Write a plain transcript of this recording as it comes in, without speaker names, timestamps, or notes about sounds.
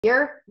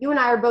year, you and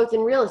I are both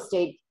in real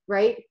estate,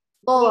 right?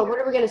 Lola, what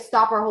are we going to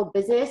stop our whole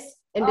business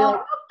and be like,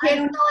 oh,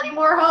 can't sell any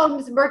more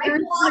homes? Mercury. I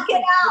block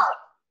it out.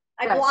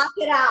 I block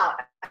it out.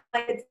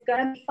 Like, it's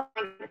going to be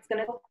fine. It's going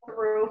to go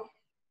through.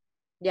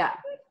 Yeah.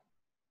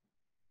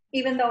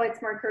 Even though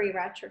it's Mercury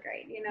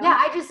retrograde, you know?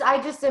 Yeah,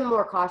 I just am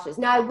more cautious.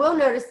 Now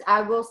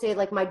I will say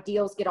like my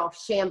deals get all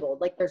shambled.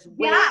 Like there's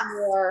way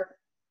more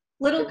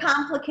little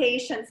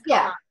complications.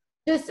 Yeah.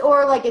 Just,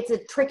 or like it's a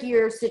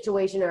trickier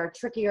situation or a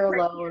trickier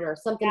loan or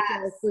something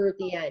falls through at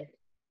the end.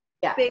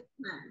 Yeah. Big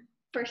time,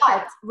 for sure.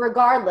 But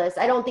regardless,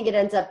 I don't think it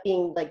ends up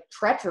being like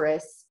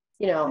treacherous,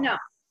 you know.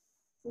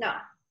 No.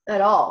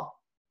 At all.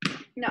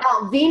 No.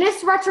 Now,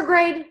 Venus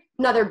retrograde,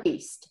 another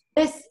beast.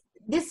 This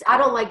I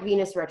don't like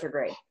Venus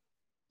retrograde.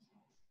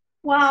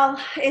 Well,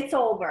 it's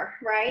over,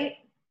 right?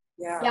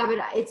 Yeah, but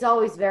it's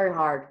always very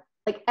hard.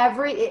 Like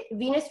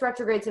Venus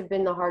retrogrades have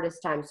been the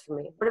hardest times for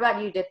me. What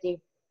about you, Dipti?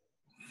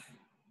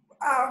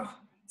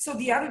 So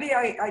the other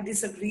day I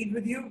disagreed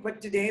with you, but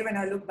today when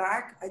I look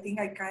back, I think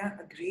I kind of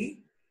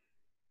agree.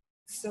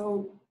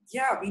 So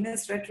yeah,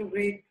 Venus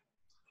retrograde.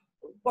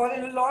 But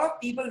in a lot of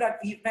people that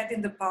we've met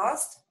in the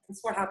past,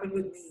 that's what happened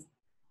with me.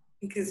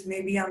 Because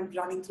maybe I'm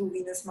running through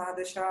Venus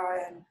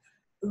Mahadasha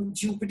and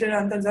Jupiter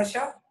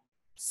Antardasha.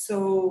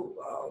 So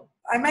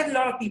I met a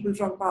lot of people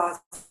from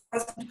past.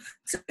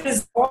 So it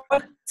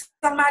resolved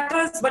some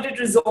matters, but it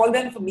resolved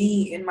them for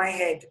me in my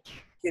head,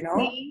 you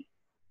know,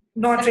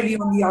 not really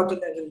on the outer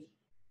level.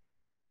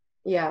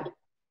 Yeah.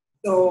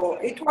 So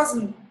it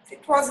wasn't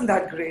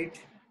that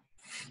great.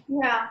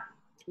 Yeah.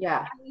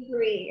 Yeah. I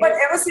agree. But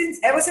ever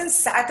since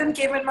Saturn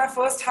came in my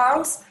first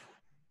house,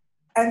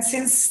 and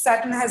since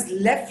Saturn has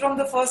left from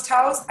the first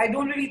house, I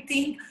don't really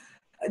think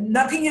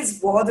nothing is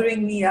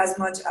bothering me as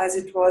much as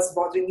it was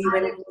bothering me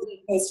when it was in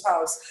the first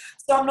house.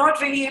 So I'm not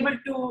really able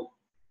to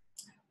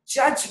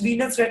judge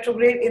Venus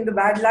retrograde in the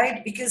bad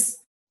light because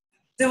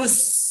there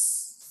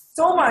was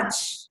so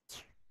much.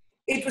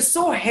 It was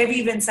so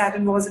heavy when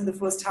Saturn was in the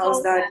first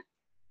house that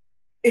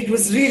it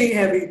was really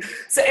heavy.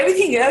 So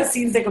everything else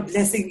seems like a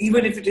blessing,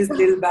 even if it is a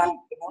little bad.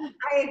 You know?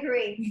 I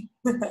agree.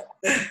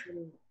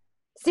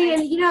 See,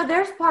 and you know,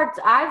 there's parts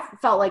I've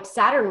felt like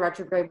Saturn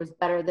retrograde was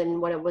better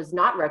than when it was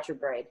not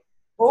retrograde.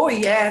 Oh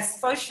yes,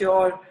 for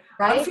sure.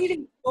 Right? I'm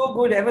feeling so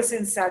good ever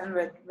since Saturn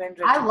went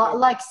retrograde.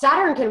 Like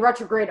Saturn can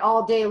retrograde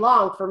all day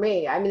long for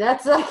me. I mean,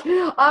 that's like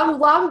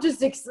I'm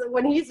just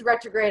when he's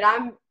retrograde,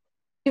 I'm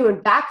doing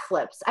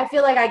backflips. I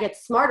feel like I get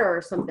smarter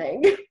or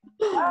something. You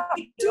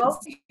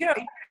know,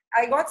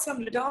 I got some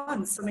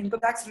returns, some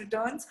income tax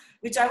returns,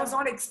 which I was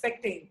not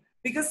expecting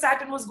because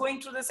Saturn was going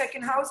through the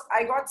second house.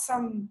 I got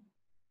some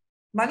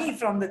money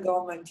from the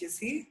government, you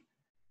see.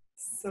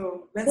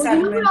 So when Saturn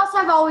you know what else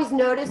I've always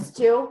noticed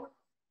too?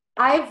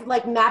 I've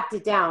like mapped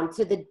it down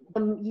to the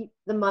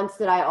months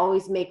that I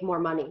always make more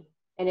money,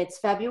 and it's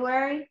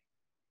February,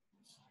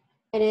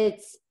 and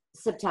it's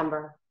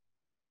September.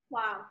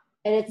 Wow.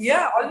 And it's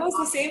almost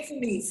the same for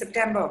me.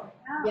 September.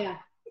 Yeah.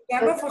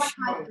 September for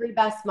sure. My 3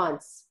 best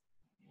months.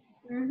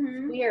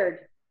 Mm-hmm. Weird.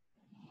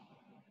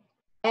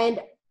 And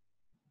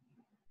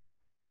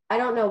I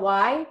don't know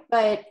why,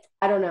 but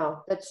I don't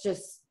know. That's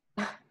just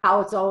how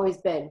it's always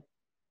been.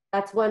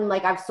 That's when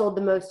like I've sold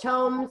the most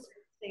homes,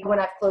 when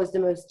I've closed the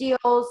most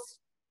deals.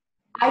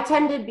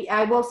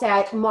 I will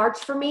say March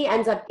for me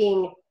ends up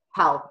being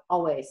hell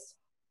always.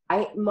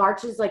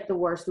 March is like the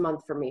worst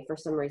month for me for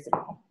some reason.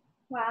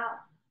 Wow.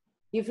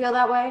 You feel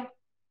that way?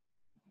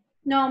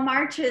 No,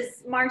 March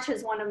is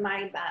one of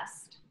my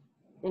best.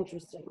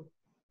 Interesting.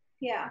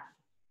 Yeah.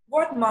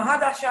 What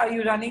Mahadasha are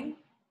you running,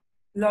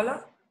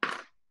 Lola?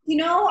 You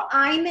know,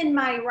 I'm in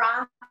my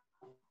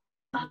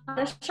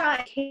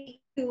Mahadasha Ketu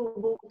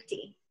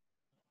Bhukti.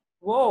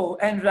 Whoa,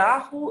 and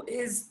Rahu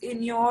is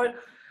in your,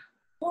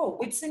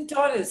 it's in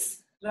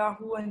Taurus,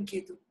 Rahu and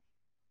Ketu.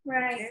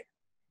 Right. Okay.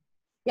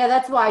 Yeah,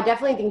 that's why I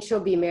definitely think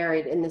she'll be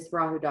married in this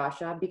Rahu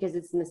Dasha because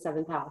it's in the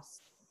 7th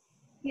house.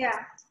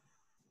 Yeah.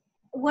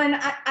 When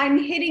I'm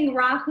hitting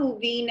Rahu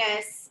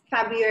Venus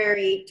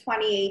February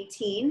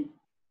 2018.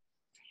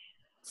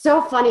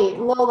 So funny.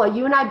 Lola,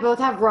 you and I both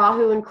have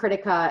Rahu and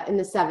Kritika in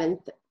the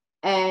 7th,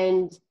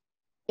 and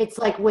it's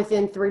like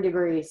within 3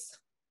 degrees.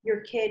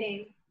 You're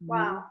kidding.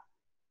 Wow.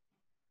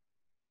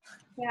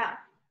 Yeah.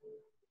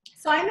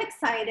 So I'm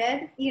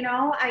excited, you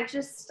know,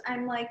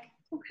 I'm like,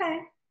 okay,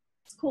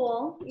 it's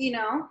cool, you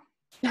know.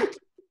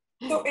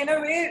 So in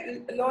a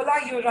way,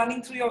 Lola, you're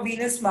running through your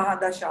Venus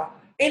Mahadasha.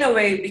 In a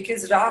way,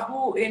 because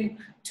Rahu in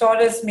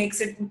Taurus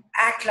makes it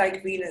act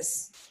like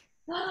Venus.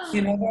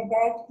 You know about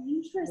that?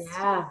 Interesting.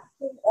 Yeah.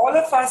 All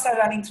of us are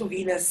running through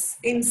Venus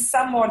in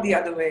some or the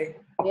other way.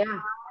 Yeah.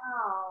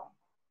 Wow.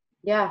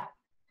 Yeah.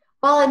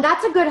 Well, and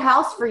that's a good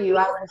house for you,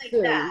 I would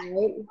assume,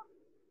 right?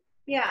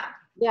 Yeah.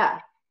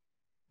 Yeah.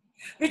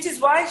 Which is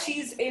why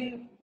she's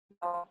in,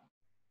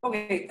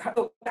 okay,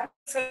 so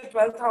that's her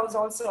 12th house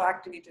also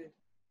activated.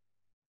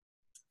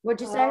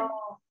 What'd you say?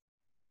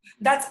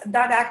 That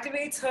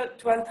activates her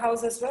 12th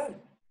house as well.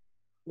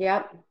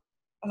 Yep.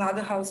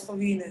 Another house for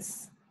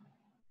Venus.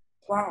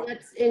 Wow.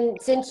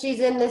 Since she's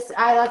in this,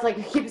 that's like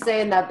I keep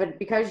saying that, but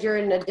because you're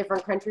in a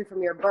different country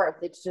from your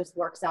birth, it just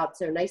works out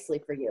so nicely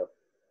for you.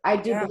 I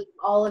do believe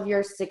all of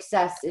your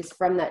success is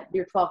from that.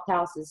 Your 12th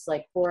house is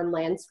like foreign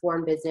lands,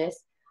 foreign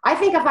business. I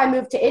think if I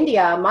moved to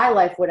India, my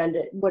life would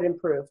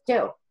improve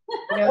too.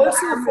 You know,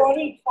 Also,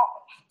 foreign.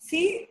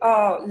 See,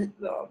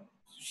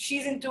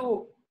 she's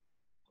into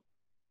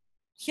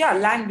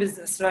land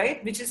business,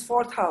 right? Which is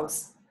fourth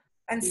house,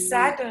 and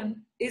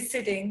Saturn is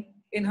sitting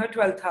in her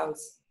 12th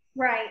house.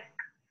 Right.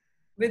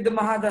 With the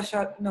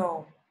Mahadasha,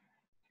 no.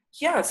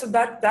 Yeah, so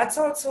that's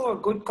also a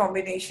good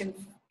combination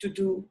to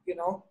do,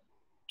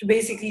 to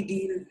basically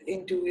deal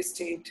into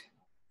estate.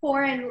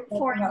 Foreign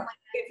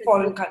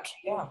country,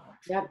 yeah.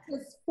 Yep.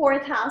 This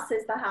fourth house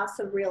is the house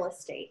of real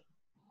estate.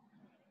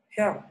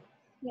 Yeah.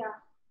 Yeah.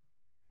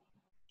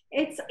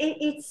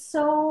 It's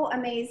so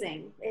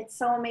amazing. It's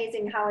so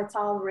amazing how it's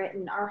all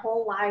written. Our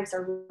whole lives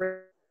are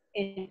written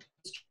in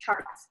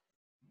charts.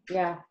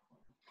 Yeah.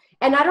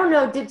 And I don't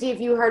know, Dipsy, if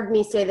you heard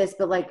me say this,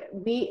 but like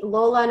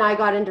Lola and I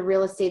got into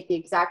real estate the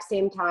exact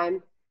same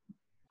time.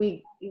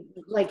 We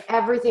like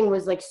everything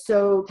was like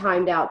so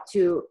timed out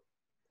to,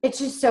 it's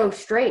just so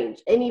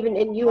strange. And you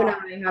and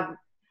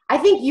I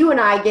think you and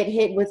I get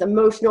hit with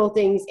emotional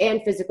things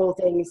and physical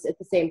things at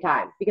the same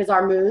time because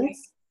our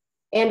moons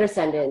and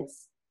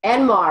ascendants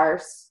and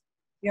Mars.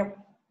 Yep.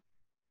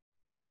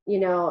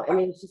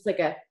 It's just like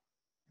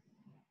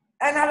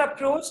and our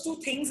approach to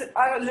things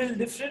are a little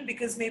different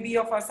because maybe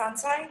of our sun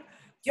sign,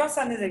 your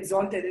sun is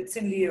exalted, it's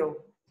in Leo.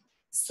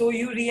 So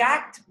you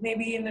react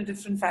maybe in a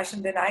different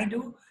fashion than I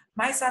do.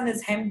 My sun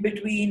is hemmed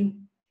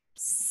between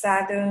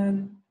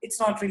Saturn, it's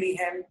not really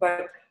hemmed,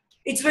 but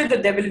it's with the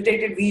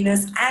debilitated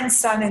Venus and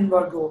Sun in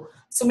Virgo.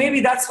 So maybe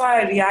that's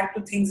why I react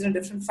to things in a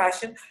different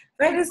fashion.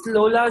 Where is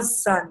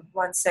Lola's sun?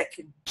 1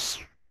 second.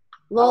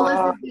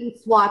 Lola's is in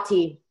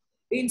Swati.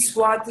 In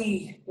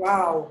Swati,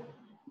 wow.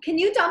 Can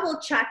you double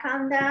check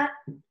on that?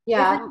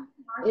 Yeah,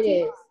 it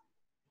is.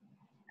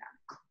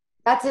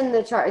 That's in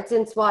the chart. It's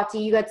in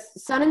Swati. You got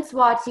Sun in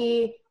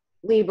Swati,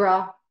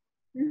 Libra,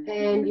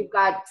 and you've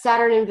got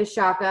Saturn in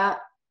Vishaka,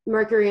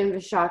 Mercury in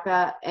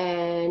Vishaka,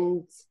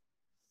 and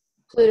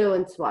Pluto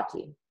in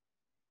Swati.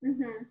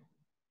 Mm-hmm.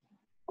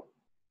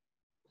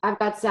 I've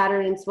got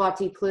Saturn in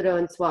Swati, Pluto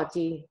in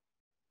Swati.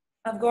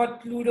 I've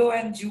got Pluto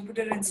and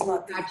Jupiter in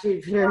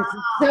Swati. Wow.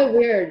 So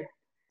weird.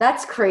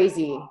 That's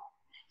crazy.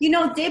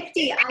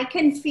 Dipti, I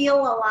can feel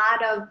a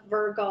lot of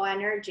Virgo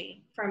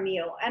energy from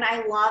you, and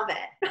I love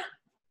it.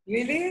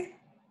 Really?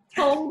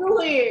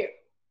 Totally.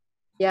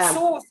 Yeah.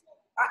 So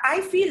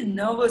I feel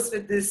nervous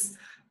with this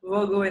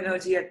Virgo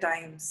energy at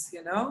times,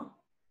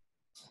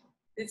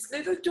 It's a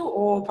little too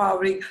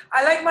overpowering.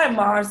 I like my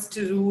Mars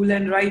to rule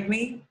and ride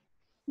me.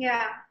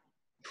 Yeah.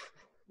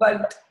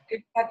 But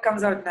if that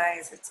comes out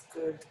nice, it's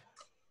good.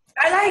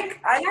 I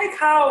like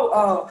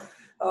how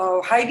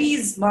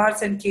Heidi's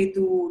Mars and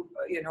Ketu,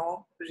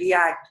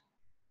 react.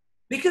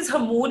 Because her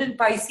moon in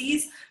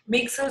Pisces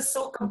makes her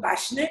so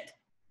compassionate.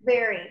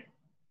 Very.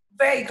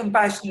 Very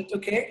compassionate,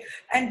 okay?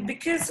 And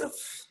because of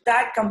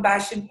that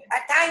compassion,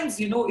 at times,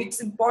 it's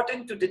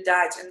important to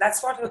detach. And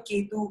that's what her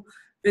Ketu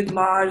with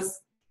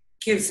Mars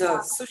gives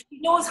her. So she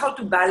knows how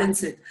to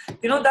balance it.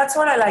 That's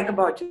what I like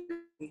about you.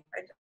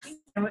 I think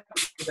I never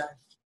do that.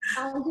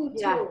 I do too.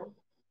 Yeah.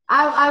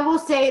 I will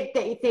say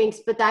thanks,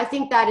 but I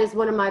think that is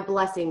one of my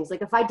blessings.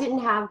 Like if I didn't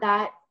have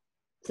that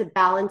to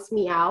balance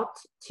me out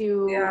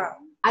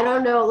I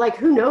don't know, like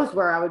who knows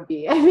where I would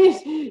be. I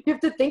mean, you have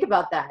to think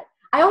about that.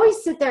 I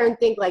always sit there and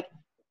think like,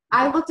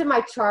 I looked at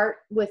my chart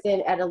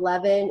at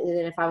 11, and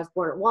then if I was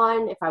born at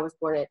 1, if I was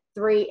born at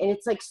 3, and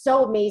it's like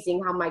so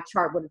amazing how my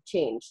chart would have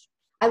changed.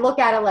 I look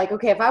at it like,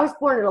 okay, if I was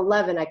born at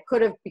 11, I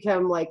could have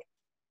become like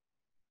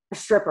a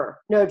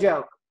stripper. No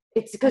joke.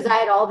 It's because I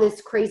had all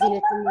this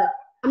craziness in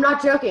I'm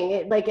not joking.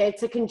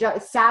 It's a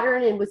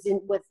Saturn and was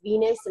in with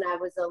Venus, and I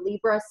was a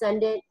Libra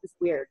ascendant. It was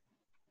weird.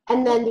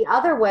 And then the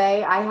other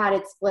way, I had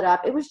it split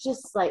up. It was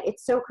just like,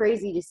 it's so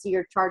crazy to see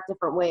your chart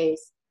different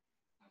ways.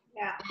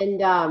 Yeah.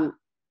 And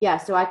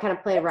so I kind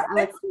of play around.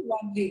 Let's do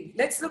one thing.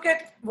 Let's look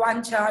at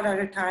one chart at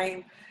a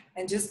time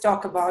and just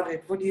talk about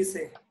it. What do you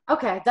say?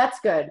 Okay, that's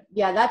good.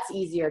 Yeah, that's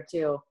easier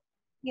too.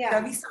 Yeah.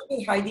 Shall we start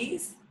with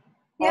Heidi's?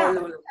 Yeah,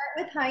 start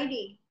with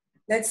Heidi.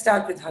 Let's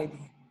start with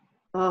Heidi.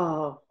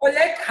 Oh. Or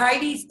let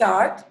Heidi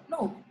start.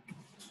 No.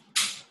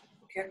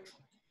 Okay.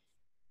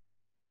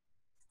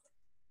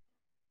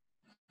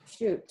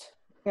 Shoot.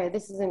 Okay,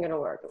 this isn't going to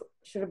work.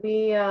 Should it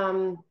be,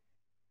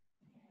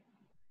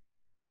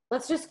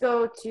 let's just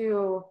go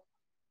to,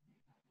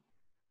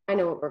 I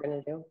know what we're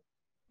going to do.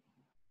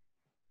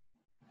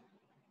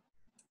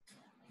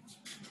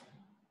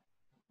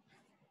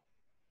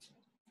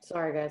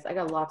 Sorry, guys. I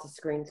got lots of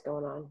screens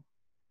going on.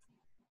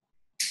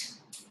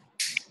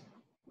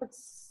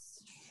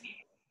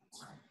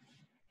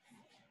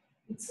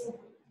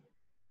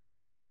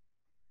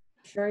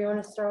 Sure you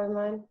want to start with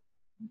mine?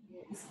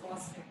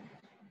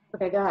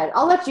 Okay, go ahead.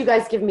 I'll let you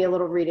guys give me a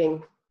little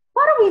reading.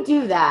 Why don't we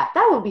do that?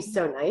 That would be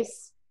so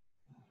nice.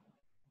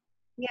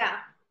 Yeah.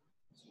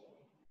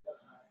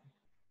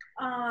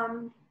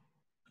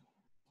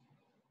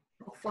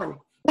 fun.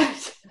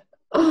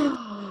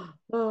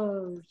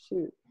 Oh,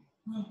 shoot.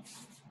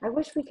 I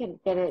wish we could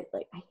get it.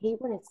 Like, I hate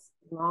when it's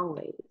long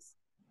ways.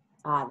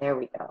 Ah, there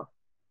we go.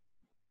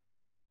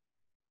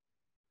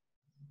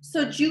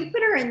 So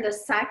Jupiter in the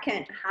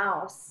second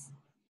house,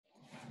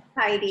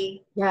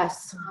 Heidi,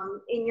 Yes.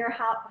 in your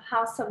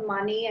house of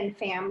money and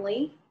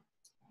family,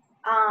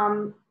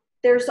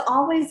 there's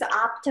always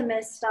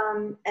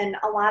optimism and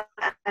a lot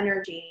of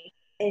energy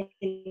in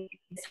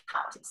this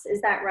house.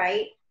 Is that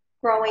right?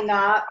 Growing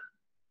up,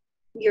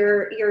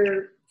 your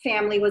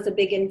family was a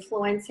big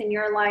influence in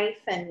your life,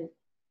 and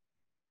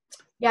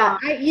yeah,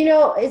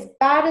 as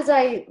bad as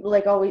I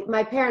like always,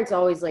 my parents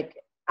always like,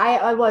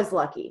 I was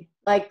lucky.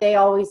 Like I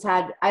always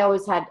had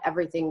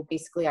everything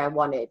basically I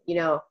wanted.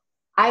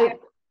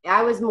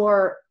 I was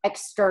more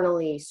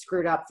externally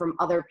screwed up from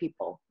other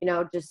people.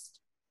 Just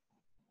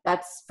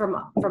that's from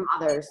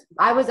others.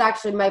 I was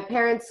actually, my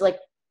parents, like,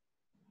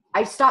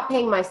 I stopped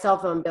paying my cell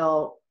phone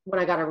bill when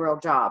I got a real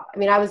job. I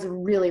mean, I was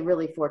really,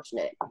 really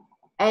fortunate.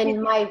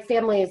 And my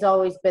family has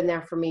always been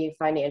there for me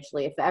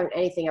financially if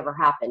anything ever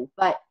happened.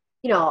 But,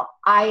 but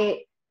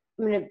I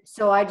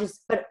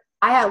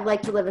had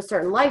like to live a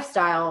certain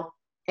lifestyle,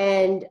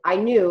 and I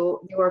knew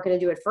they weren't going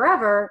to do it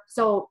forever.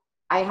 So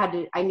I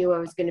knew I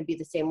was going to be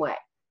the same way,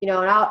 and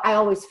I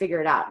always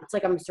figure it out. It's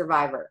like I'm a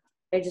survivor.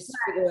 I just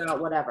figure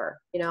out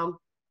whatever,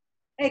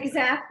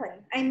 Exactly.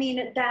 I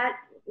mean,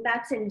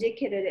 that's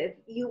indicative.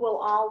 You will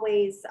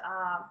always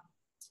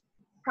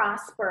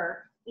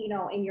prosper,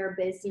 in your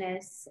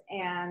business,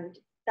 and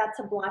that's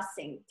a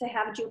blessing to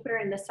have Jupiter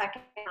in the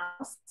second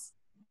house,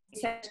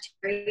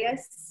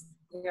 Sagittarius.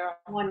 Yeah.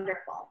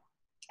 Wonderful.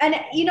 And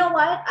you know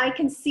what? I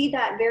can see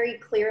that very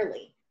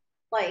clearly.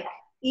 Like,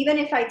 even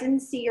if I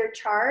didn't see your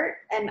chart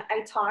and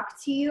I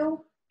talked to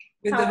you,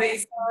 With how the way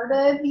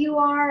supportive you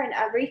are and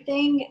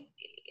everything.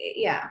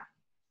 Yeah.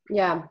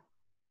 Yeah.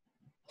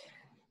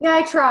 Yeah,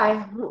 I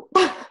try.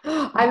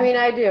 I mean,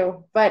 I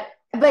do, but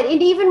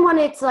even when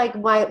it's like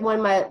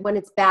when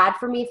it's bad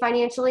for me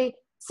financially,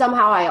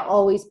 somehow I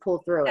always pull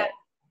through it.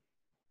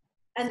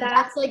 And so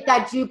that's like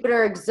that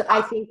Jupiter.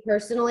 I think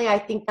personally, I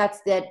think that's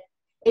that.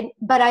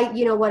 But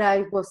what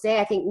I will say,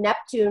 I think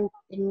Neptune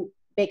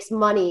makes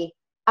money.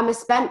 I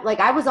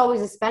was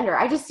always a spender.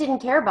 I just didn't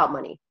care about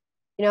money.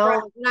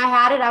 Right. When I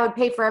had it, I would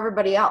pay for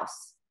everybody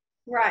else.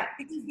 Right.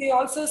 Because they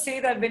also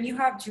say that when you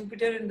have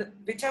Jupiter in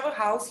whichever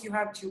house you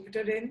have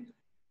Jupiter in,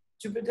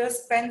 Jupiter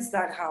spends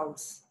that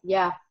house.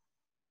 Yeah.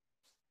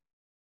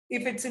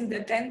 If it's in the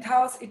 10th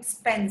house, it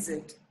spends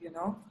it,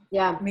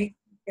 Yeah. Makes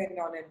you spend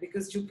on it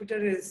because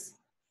Jupiter is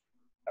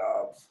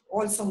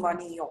also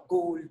money or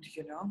gold,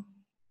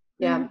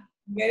 Yeah.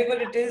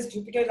 Wherever it is,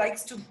 Jupiter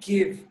likes to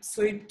give.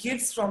 So it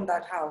gives from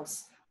that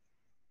house.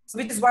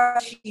 Which is why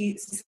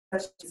she's a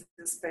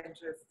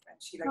spendthrift and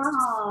she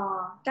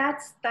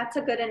likes that's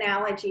a good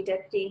analogy,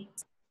 Dipti.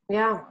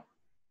 Yeah.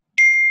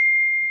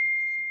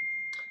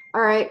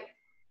 All right.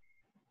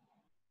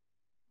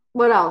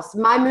 What else?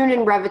 My moon in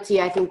Revati.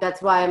 I think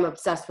that's why I'm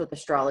obsessed with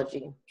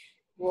astrology.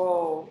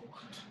 Whoa.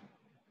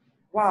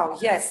 Wow.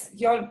 Yes.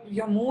 Your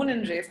moon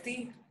in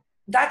Revati.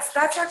 That's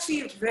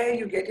actually where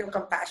you get your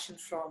compassion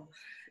from.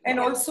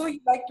 And also you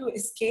like to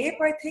escape,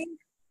 I think.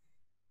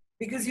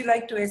 Because you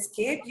like to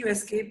escape, you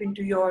escape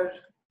into your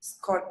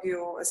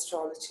Scorpio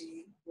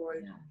astrology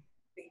world.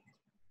 Yeah.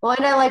 Well,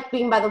 and I like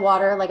being by the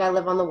water. Like I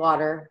live on the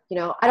water.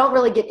 I don't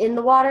really get in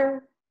the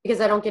water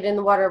because I don't get in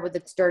the water when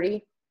it's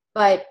dirty.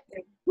 But,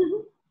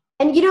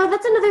 and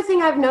that's another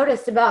thing I've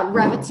noticed about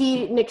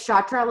Revati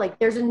Nakshatra. Like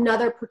there's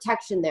another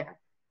protection there.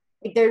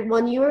 Like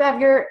when you have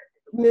your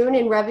moon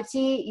in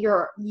Revati,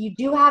 you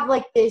do have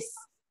like this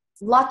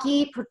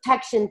lucky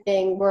protection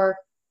thing where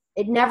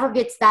it never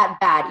gets that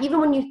bad. Even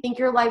when you think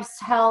your life's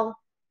hell,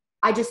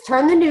 I just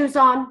turn the news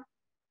on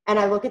and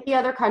I look at the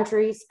other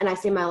countries and I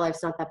say my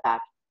life's not that bad.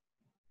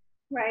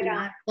 Right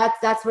on.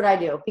 That's what I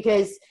do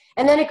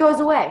and then it goes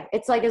away.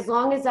 It's like as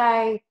long as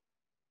but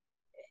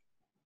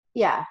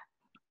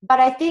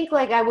I think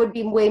like I would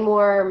be way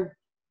more.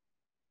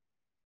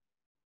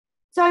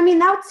 So, I mean,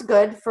 that's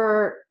good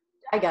for,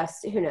 I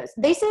guess, who knows?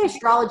 They say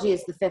astrology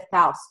is the 5th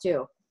house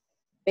too.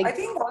 I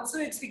think also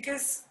it's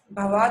because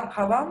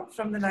Bhavam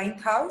from the 9th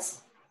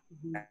house,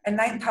 and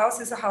 9th house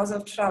is a house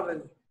of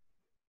travel.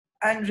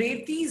 And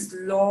Revati's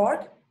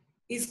Lord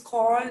is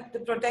called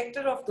the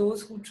protector of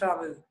those who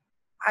travel.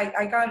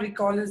 I can't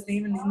recall his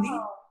name in Hindi,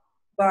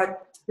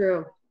 but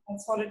True.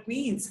 That's what it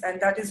means. And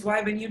that is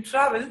why when you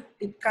travel,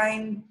 it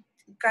kind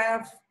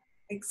of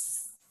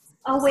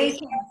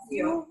awakens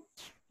you,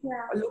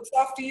 looks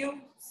after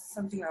you,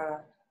 something like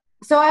that.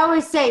 So I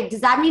always say,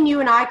 does that mean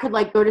you and I could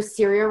like go to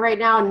Syria right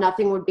now and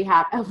nothing would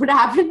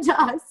happen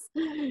to us?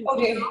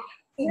 Okay,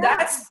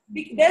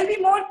 there'll be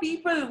more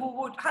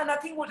people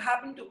nothing would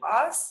happen to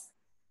us.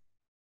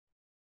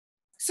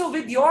 So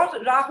with your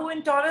Rahu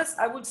in Taurus,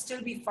 I would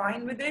still be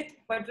fine with it.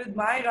 But with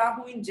my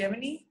Rahu in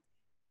Gemini.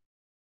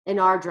 In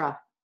Ardra.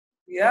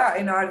 Yeah,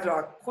 in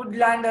Ardra. Could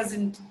land us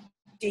in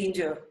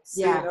danger.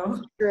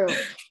 So, True.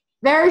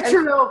 Very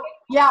true.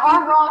 Yeah,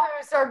 our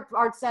Rahus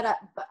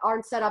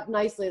aren't set up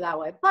nicely that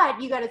way.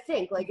 But you got to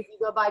think, like, if you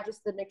go by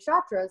just the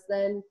nakshatras,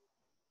 then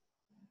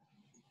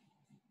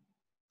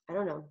I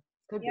don't know.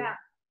 Could Yeah.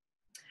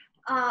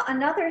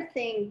 Another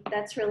thing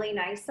that's really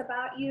nice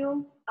about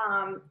you,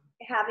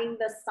 having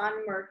the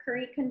Sun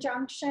Mercury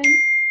conjunction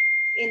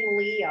in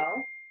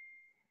Leo.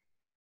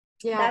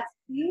 Yeah. That's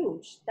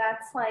huge.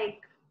 That's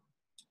like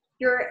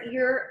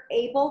you're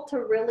able to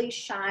really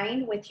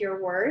shine with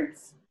your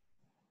words,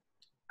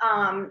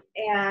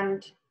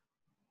 and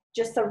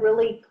just a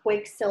really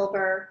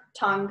quicksilver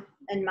tongue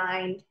and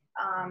mind,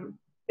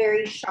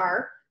 very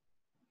sharp.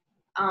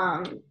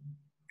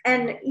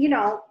 And you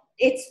know,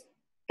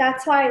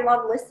 that's why I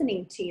love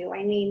listening to you.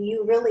 I mean,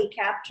 you really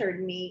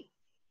captured me,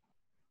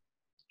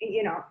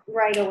 you know,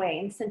 right away,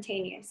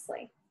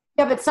 instantaneously.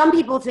 Yeah, but some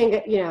people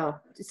think, you know,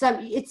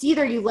 it's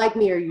either you like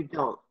me or you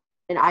don't.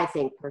 And I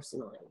think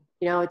personally,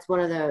 you know, it's one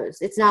of those.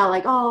 It's not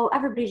like, oh,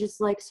 everybody just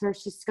likes her.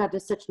 She's got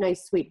such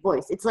nice, sweet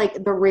voice. It's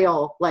like the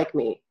real like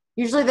me.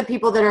 Usually the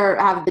people that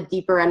have the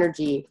deeper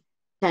energy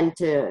tend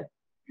to,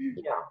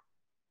 you know.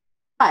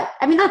 But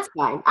I mean, that's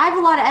fine. I have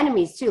a lot of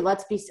enemies too.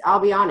 I'll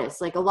be honest.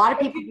 Like a lot of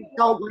people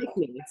don't like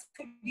me.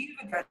 Deal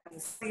with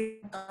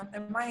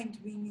that. Mind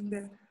being in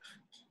the.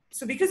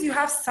 So because you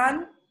have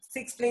Sun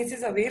 6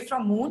 places away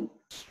from Moon,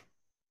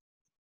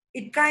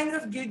 it kind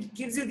of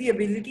gives you the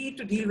ability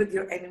to deal with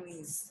your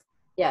enemies.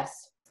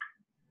 Yes.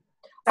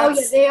 Oh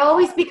yeah, they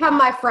always become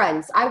my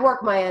friends. I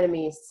work my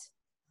enemies,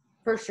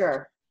 for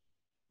sure.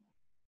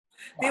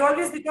 They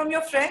always become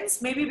your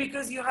friends, maybe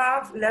because you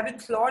have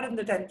 11th Lord in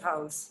the 10th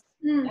house.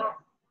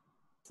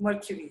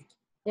 Mercury.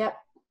 Yep.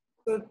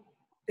 So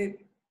they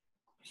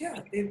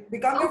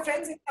become your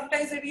friends, and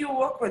sometimes maybe you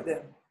work with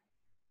them.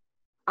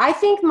 I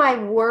think my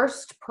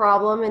worst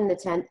problem in the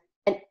 10th,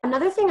 and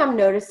another thing I'm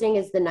noticing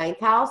is the 9th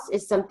house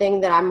is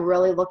something that I'm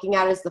really looking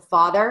at as the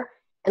father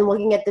and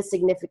looking at the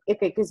significant,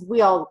 because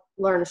we all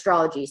learn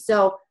astrology.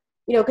 So,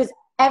 you know, because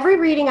every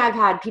reading I've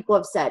had, people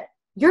have said,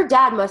 your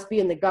dad must be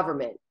in the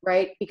government,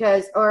 right?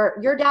 Or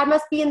your dad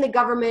must be in the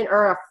government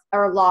or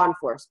law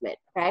enforcement,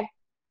 okay?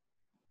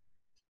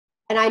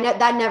 And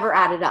that never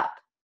added up.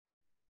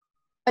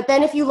 But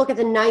then if you look at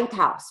the 9th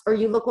house, or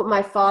you look what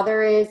my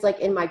father is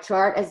like in my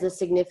chart as the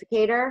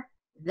significator,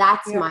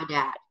 that's my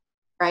dad,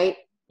 right?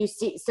 You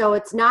see, so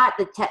it's not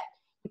you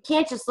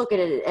can't just look at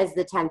it as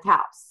the 10th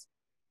house,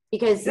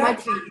 because my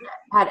dad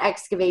had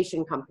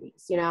excavation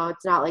companies, you know,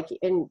 it's not like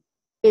in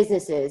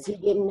businesses.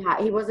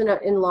 He wasn't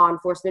in law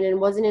enforcement and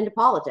wasn't into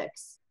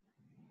politics.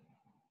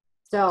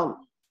 So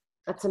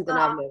that's something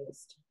I've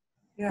noticed.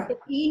 Yeah. The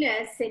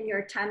Venus in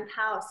your 10th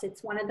house,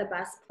 it's one of the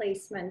best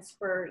placements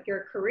for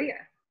your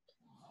career.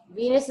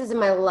 Venus is in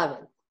my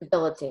 11th,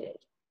 debilitated.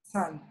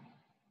 Sun.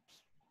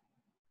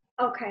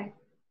 Okay.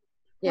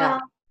 Yeah.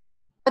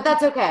 But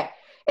that's okay.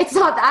 It's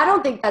not, I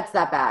don't think that's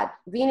that bad.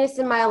 Venus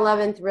in my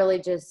 11th really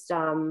just,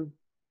 I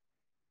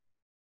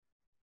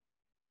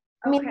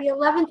mean, the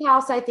 11th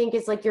house, I think,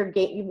 is like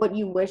what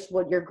you wish,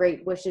 what your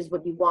great wishes,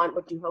 what you want,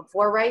 what you hope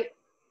for, right?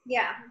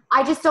 Yeah.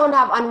 I just don't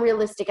have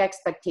unrealistic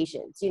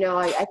expectations. You know,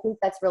 I think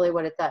that's really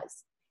what it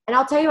does. And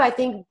I'll tell you, I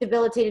think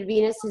debilitated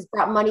Venus has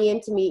brought money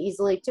into me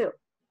easily too.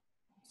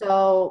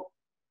 So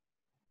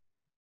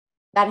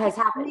that has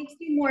happened. It makes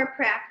you more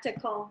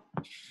practical.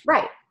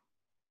 Right.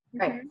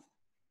 Right. Mm-hmm.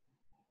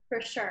 For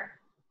sure.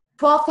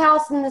 12th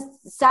house and the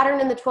Saturn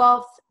in the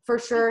 12th, for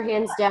sure,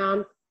 hands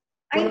down.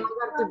 When I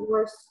got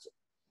divorced,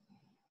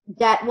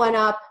 debt went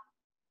up,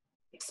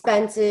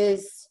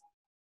 expenses,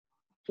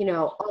 you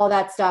know, all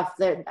that stuff.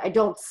 That I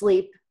don't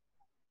sleep.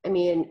 I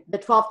mean, the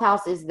 12th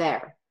house is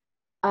there.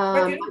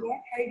 But you know what,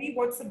 Heidi,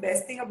 what's the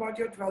best thing about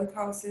your 12th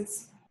house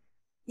is,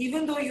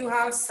 even though you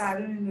have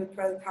Saturn in your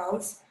 12th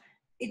house,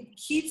 it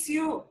keeps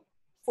you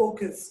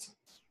focused.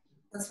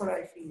 That's what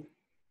I feel.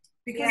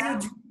 Because your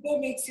Jupiter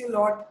makes you a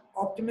lot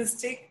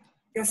optimistic.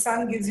 Your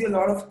Sun gives you a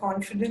lot of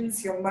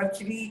confidence. Your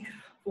Mercury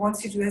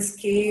wants you to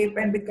escape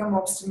and become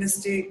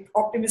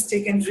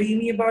optimistic and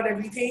dreamy about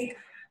everything.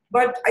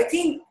 But I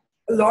think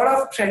a lot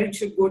of credit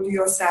should go to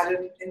your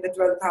Saturn in the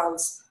 12th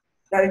house,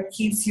 that it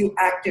keeps you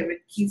active.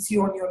 It keeps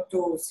you on your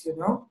toes, you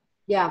know?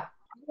 Yeah.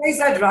 Otherwise,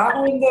 that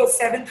Rahu in the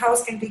 7th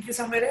house can take you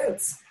somewhere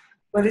else.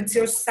 But it's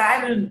your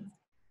Saturn,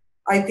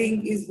 I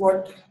think, is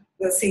what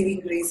the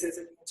saving grace is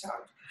in your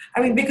chart. I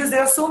mean, because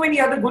there are so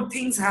many other good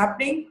things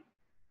happening,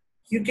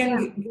 you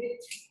can get,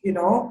 you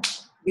know,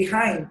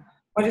 behind.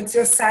 But it's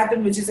your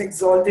Saturn, which is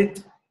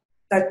exalted,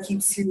 that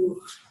keeps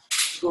you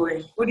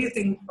going. What do you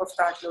think of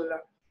that, Lola?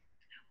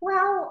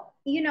 Well,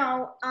 you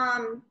know,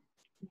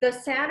 the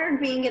Saturn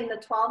being in the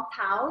 12th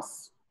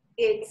house,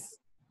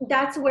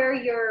 that's where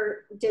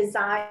your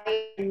desire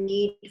and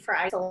need for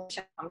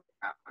isolation comes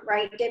from,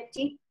 right,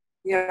 Dipti?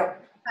 Yeah.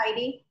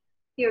 Heidi,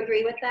 do you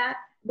agree with that?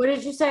 What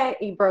did you say?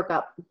 You broke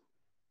up.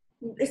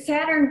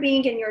 Saturn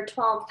being in your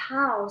 12th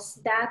house,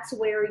 that's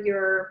where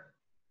your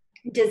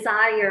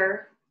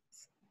desire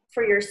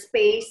for your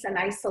space and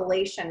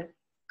isolation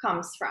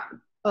comes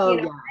from. Oh,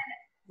 you know?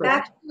 Yeah.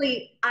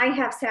 Actually, I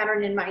have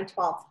Saturn in my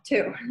 12th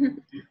too.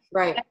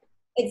 Right.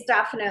 It's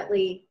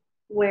definitely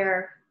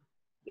where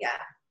Yeah.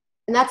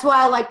 And that's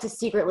why I like to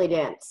secretly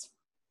dance.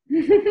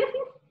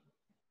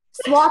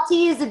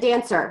 Swati is a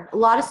dancer. A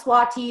lot of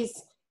Swatis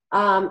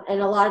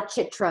and a lot of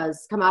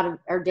Chitras come out of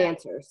are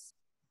dancers.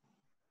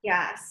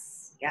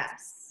 Yes.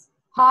 Yes.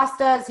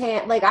 Pastas,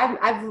 like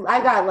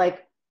I've got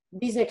like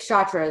these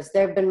nakshatras.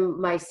 They've been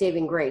my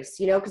saving grace,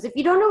 you know, because if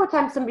you don't know what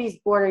time somebody's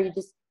born, or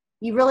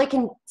you really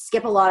can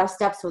skip a lot of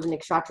steps with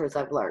nakshatras.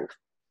 I've learned.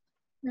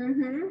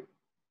 Mm-hmm.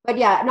 But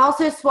yeah, and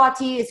also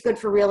Swati is good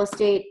for real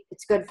estate.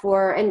 It's good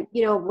for, and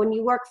you know, when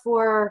you work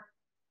for,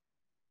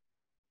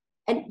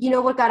 and you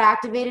know what got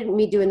activated?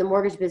 Me doing the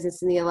mortgage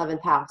business in the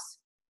 11th house.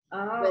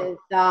 Oh.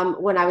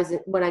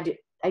 With when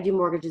I do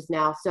mortgages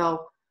now,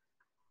 so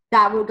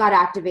that got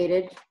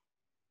activated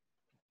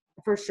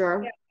for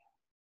sure. Yeah.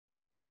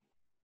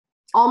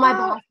 All my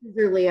bosses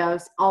are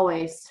Leos,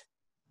 always.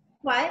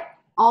 What?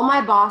 All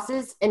my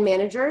bosses and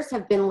managers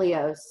have been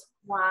Leos.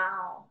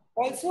 Wow.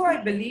 Also, I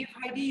believe,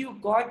 Heidi, you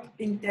got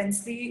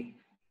intensively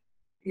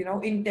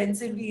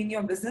in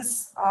your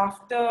business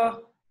after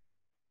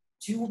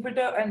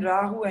Jupiter and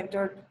Rahu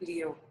entered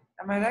Leo.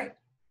 Am I right?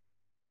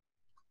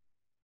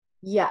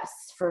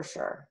 Yes, for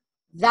sure.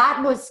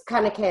 That was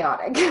kind of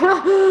chaotic.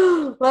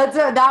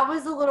 That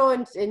was a little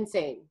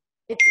insane.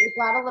 It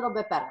got a little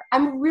bit better.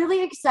 I'm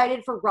really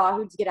excited for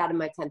Rahu to get out of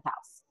my 10th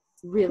house.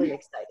 Really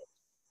excited.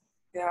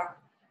 Yeah.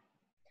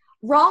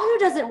 Rahu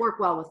doesn't work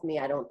well with me,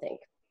 I don't think.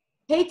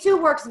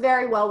 K2 works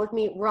very well with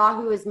me.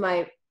 Rahu is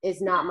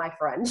not my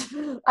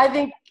friend. I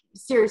think,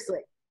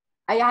 seriously.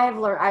 I have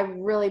learned, I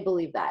really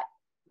believe that.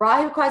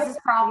 Rahu causes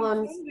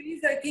problems. In some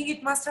ways, I think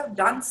it must have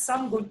done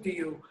some good to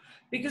you,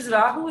 because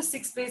Rahu is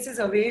 6 places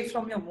away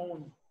from your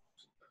moon.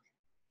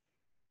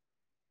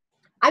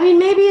 I mean,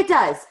 maybe it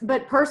does,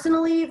 but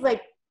personally,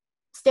 like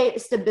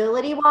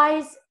stability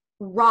wise,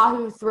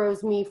 Rahu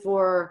throws me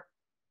for,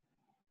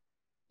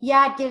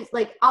 yeah, it gives,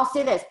 like, I'll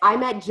say this. I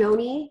met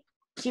Joni.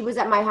 She was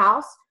at my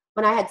house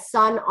when I had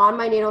sun on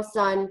my natal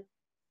sun,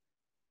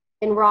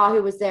 and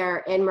Rahu was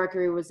there and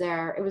Mercury was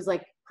there. It was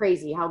like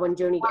crazy how when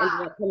Joni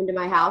ended up coming to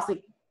my house,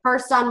 like her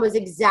sun was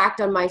exact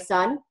on my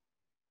sun.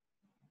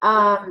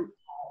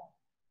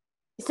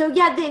 So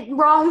yeah,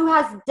 Rahu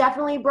has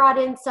definitely brought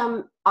in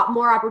some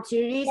more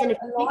opportunities. But and if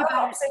you think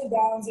about ups and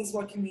downs is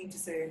what you mean to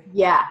say.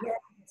 Yeah.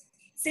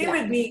 Same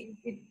with me.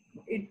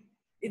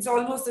 It's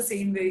almost the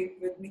same way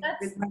with me,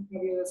 with my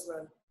career as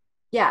well.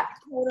 Yeah.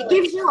 It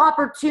gives you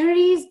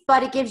opportunities,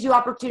 but it gives you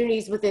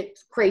opportunities with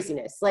its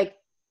craziness. Like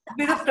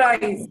with a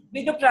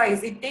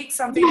price. It takes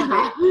something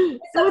away.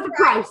 So with the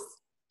price.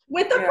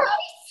 With the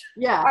price.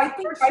 Yeah. I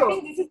think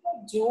this is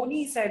what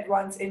Joni said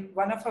once in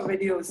one of her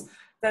videos,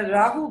 that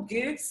Rahu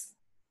gives,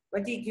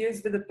 but he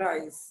gives with a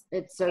price.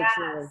 It's so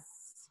true.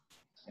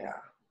 Yeah.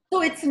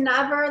 So it's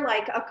never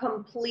like a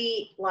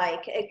complete,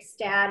 like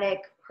ecstatic,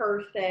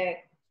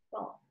 perfect.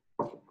 Well,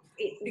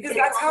 because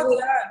that's how they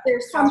are.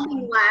 There's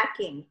something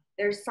lacking.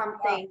 There's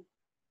something.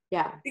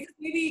 Yeah. Because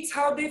maybe it's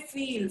how they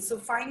feel. So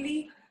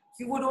finally,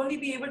 you would only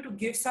be able to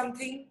give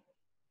something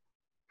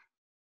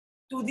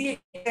to the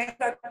extent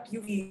that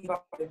you feel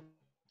about it.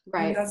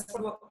 Right. And that's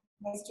what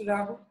was to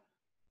Rahu.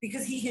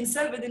 Because he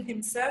himself, within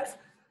himself,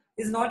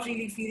 is not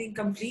really feeling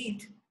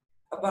complete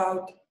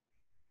about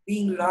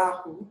being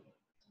Rahu.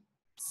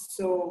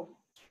 So.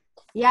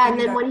 Yeah, and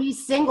then when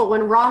he's single,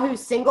 when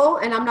Rahu's single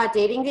and I'm not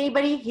dating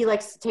anybody, he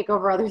likes to take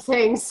over other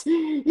things.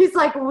 He's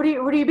like, what do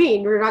you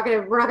mean? We're not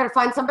gonna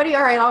find somebody?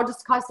 All right, I'll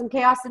just cause some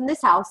chaos in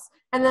this house,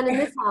 and then in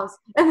this house,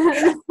 and then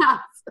in this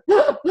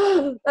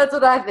house. That's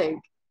what I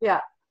think. Yeah.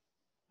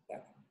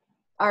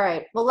 All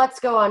right. Well, let's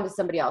go on to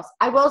somebody else.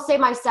 I will say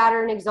my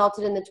Saturn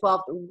exalted in the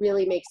 12th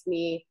really makes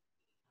me,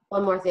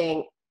 one more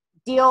thing,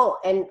 deal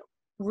and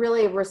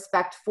really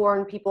respect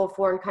foreign people,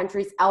 foreign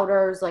countries,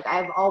 elders. Like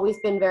I've always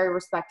been very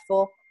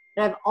respectful.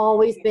 And I've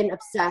always been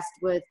obsessed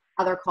with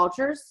other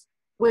cultures.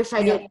 Wish I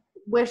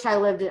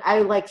lived in,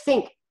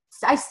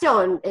 I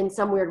still in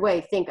some weird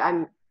way think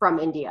I'm from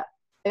India.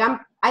 Like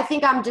I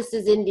think I'm just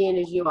as Indian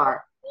as you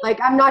are. Like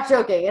I'm not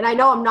joking, and I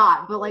know I'm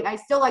not, but like I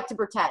still like to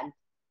pretend.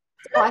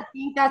 So I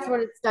think that's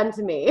what it's done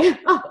to me.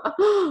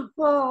 Oh.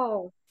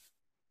 All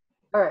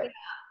right.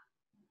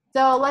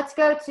 So let's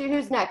go to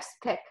who's next.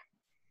 Pick.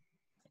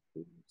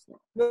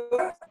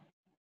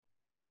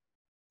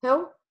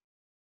 Who?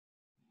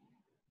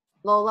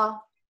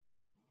 Lola.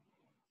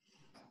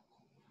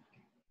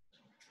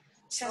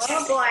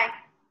 Oh boy.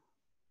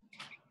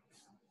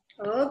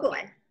 Oh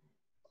boy.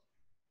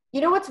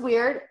 You know what's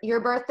weird? Your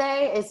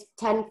birthday is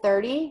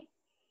 10/30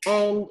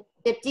 and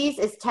 50s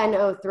is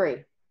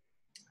 10/03.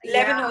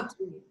 11:03.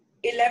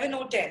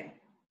 11:10.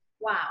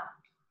 Wow.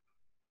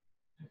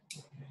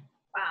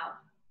 Wow.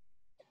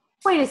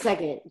 Wait a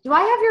second.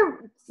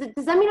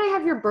 Does that mean I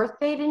have your birth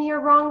date in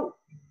here wrong?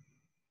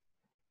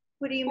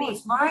 What do you mean?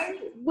 It's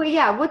mine? Well,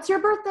 yeah. What's your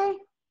birthday?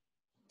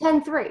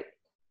 10/3.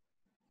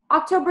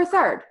 October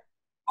 3rd.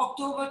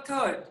 October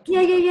 3rd.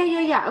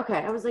 Yeah. Okay.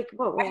 I was like,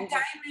 whoa. And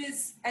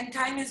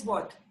time is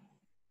what?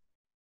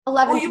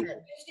 11. Oh, you were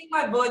mentioning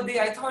my birthday.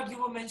 I thought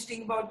you were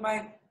mentioning about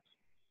my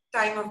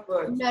time of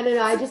birth.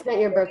 No. I just meant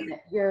your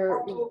birthday.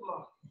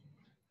 October.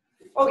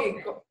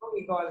 Okay,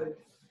 okay, got it.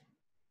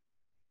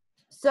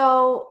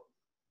 So,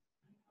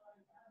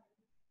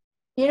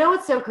 you know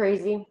what's so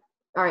crazy?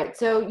 All right,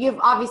 so you've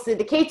obviously,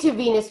 the K2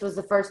 Venus was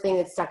the first thing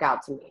that stuck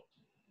out to me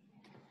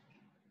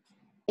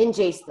in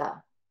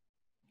Jesta.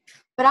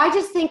 But I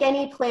just think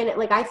any planet,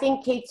 like I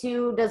think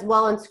K2 does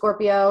well in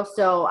Scorpio,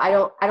 so I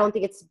don't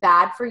think it's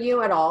bad for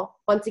you at all.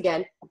 Once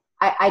again,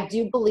 I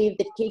do believe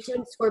that K2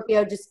 and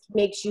Scorpio just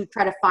makes you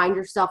try to find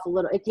yourself a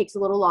little. It takes a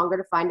little longer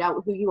to find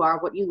out who you are,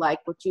 what you like,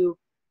 what you.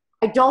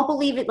 I don't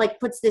believe it like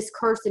puts this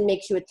curse and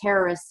makes you a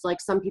terrorist, like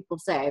some people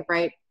say,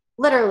 right?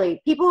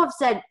 Literally, people have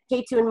said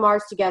K2 and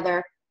Mars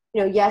together,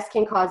 you know, yes,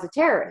 can cause a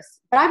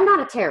terrorist, but I'm not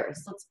a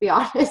terrorist. Let's be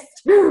honest.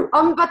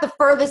 I'm about the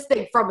furthest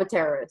thing from a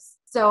terrorist.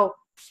 So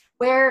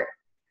where,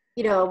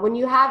 you know, when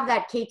you have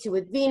that K2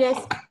 with Venus,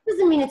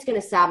 doesn't mean it's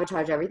going to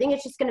sabotage everything.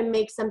 It's just going to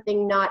make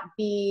something not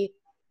be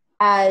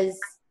as,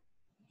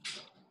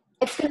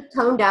 it's going to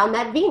tone down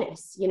that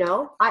Venus, you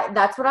know?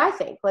 That's what I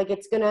think. Like,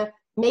 it's going to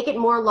make it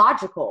more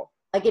logical.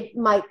 Like, it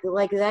might,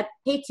 like, that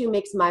K2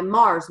 makes my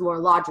Mars more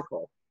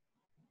logical,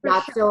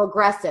 not so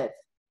aggressive.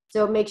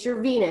 So it makes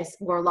your Venus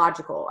more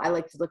logical. I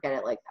like to look at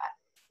it like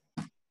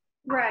that.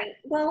 Right.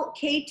 Well,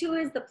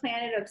 K2 is the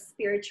planet of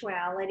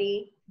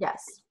spirituality.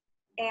 Yes.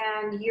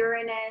 And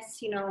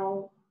Uranus, you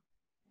know,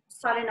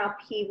 sudden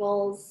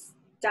upheavals,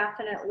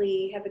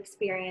 definitely have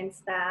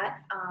experienced that.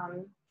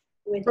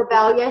 With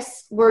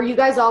Rebellious. Were you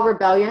guys all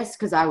rebellious?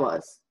 Because I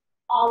was.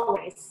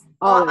 Always.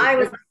 Always. I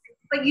was.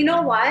 But you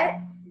know what?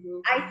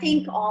 I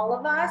think all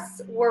of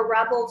us were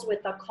rebels with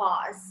a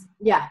cause.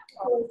 Yeah.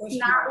 So it's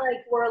not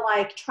like we're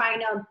like trying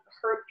to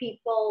hurt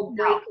people,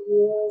 break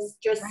rules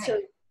just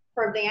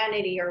for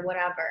vanity or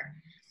whatever.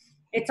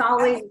 It's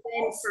always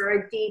been for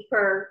a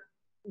deeper,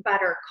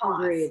 better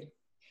cause. Agreed.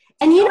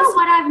 And you know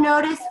what I've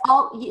noticed?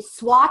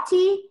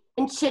 Swati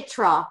and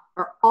Chitra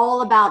are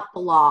all about the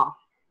law,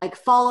 like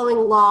following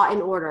law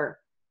and order.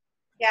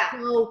 Yeah.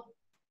 So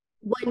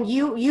when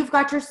you've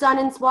got your sun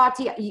in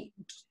Swati,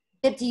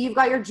 you've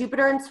got your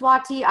Jupiter in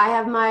Swati. I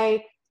have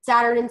my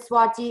Saturn in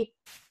Swati.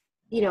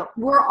 You know,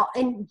 we're all,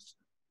 and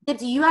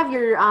Dipti, you have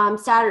your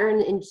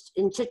Saturn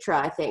in Chitra,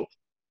 I think.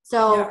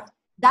 So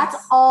that's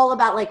all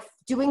about like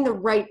doing the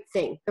right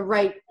thing, the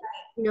right.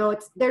 You know,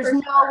 there's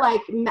no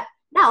like.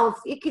 Now,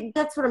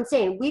 that's what I'm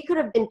saying. We could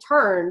have been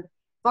turned.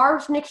 If our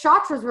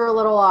nakshatras were a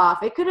little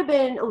off, it could have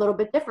been a little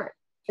bit different.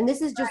 And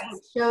this is just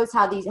shows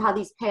how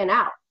these pan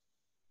out.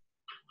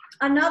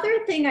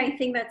 Another thing I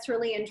think that's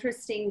really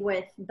interesting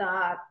with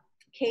the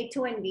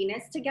K2 and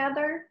Venus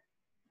together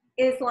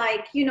is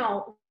like, you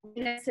know,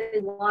 Venus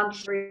is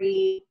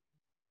luxury,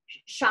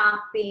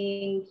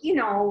 shopping, you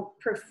know,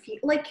 perfume,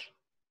 like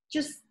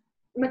just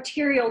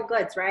material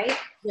goods, right?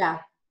 Yeah.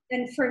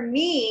 And for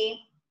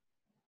me,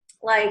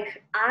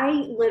 like I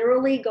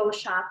literally go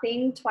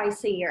shopping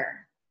twice a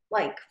year,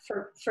 like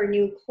for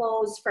new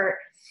clothes,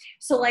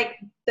 so like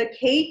the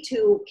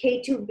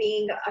K2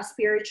 being a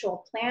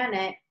spiritual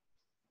planet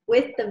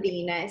with the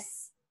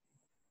Venus,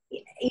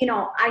 you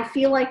know, I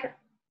feel like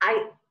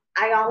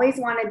I always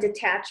want to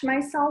detach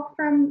myself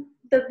from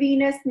the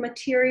Venus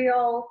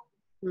material,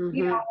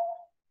 you know,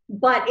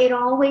 but it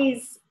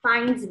always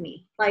finds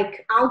me.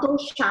 Like I'll go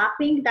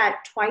shopping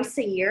that twice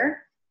a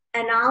year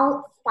and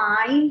I'll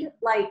find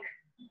like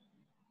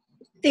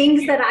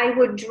things that I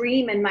would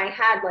dream in my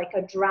head, like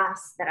a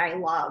dress that I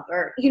love,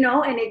 or, you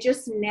know, and it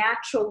just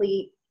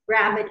naturally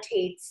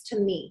gravitates to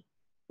me,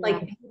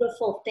 like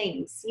beautiful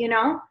things, you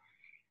know?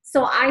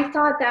 So I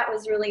thought that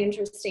was really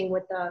interesting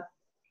with the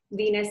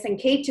Venus and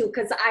K2,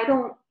 because I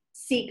don't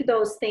seek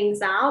those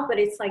things out, but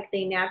it's like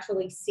they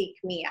naturally seek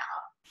me out.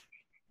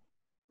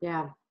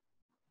 Yeah.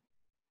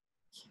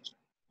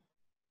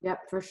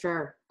 Yep, for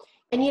sure.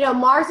 And, you know,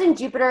 Mars and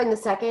Jupiter in the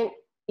second,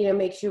 you know,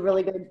 makes you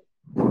really good.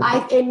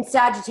 In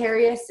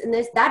Sagittarius and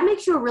that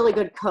makes you a really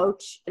good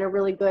coach and a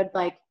really good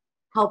like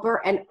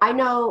helper. And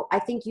I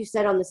think you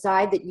said on the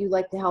side that you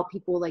like to help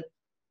people like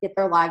get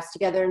their lives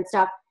together and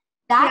stuff.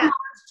 That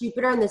Mars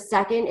Jupiter in the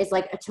second is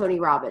like a Tony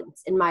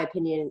Robbins, in my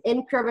opinion.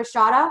 In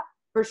Purvashada,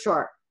 for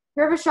sure.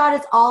 Purvashada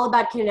is all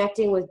about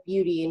connecting with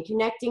beauty and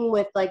connecting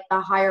with like the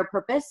higher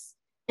purpose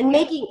and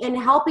making and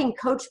helping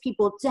coach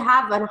people to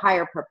have a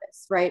higher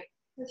purpose, right?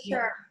 For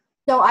sure.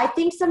 So I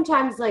think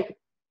sometimes like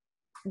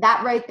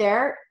that right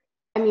there,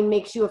 I mean,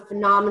 makes you a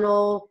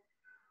phenomenal,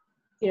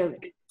 you know,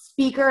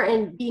 speaker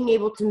and being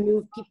able to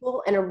move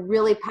people in a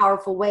really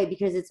powerful way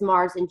because it's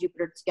Mars and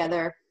Jupiter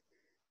together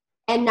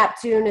and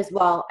Neptune as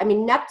well. I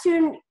mean,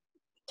 Neptune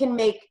can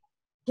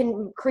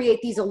create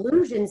these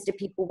illusions to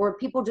people where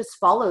people just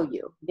follow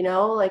you, you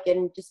know, like,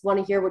 and just want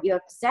to hear what you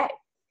have to say.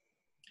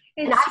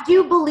 And I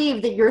do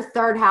believe that your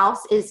third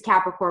house is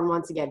Capricorn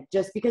once again,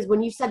 just because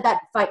when you said that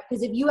fight,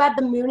 because if you had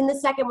the moon in the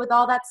second with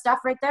all that stuff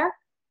right there,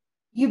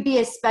 you'd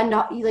be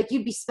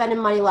you'd be spending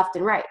money left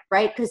and right,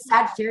 right? Because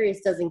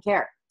Sagittarius doesn't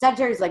care.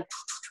 Sagittarius like,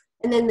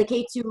 and then the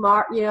K2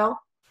 Mars, you know,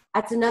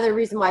 that's another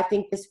reason why I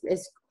think this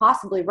is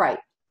possibly right.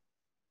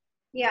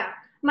 Yeah,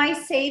 my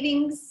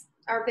savings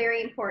are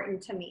very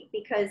important to me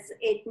because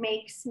it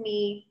makes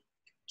me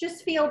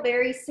just feel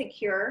very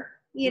secure,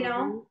 you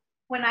know,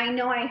 when I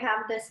know I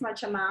have this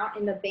much amount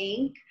in the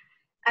bank,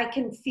 I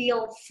can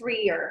feel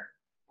freer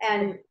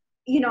and,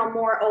 you know,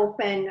 more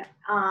open.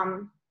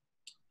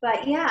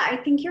 But yeah, I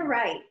think you're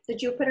right. The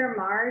Jupiter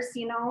Mars,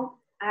 you know,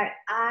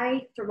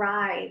 I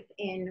thrive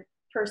in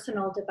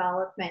personal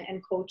development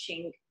and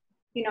coaching.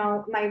 You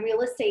know, my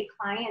real estate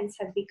clients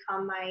have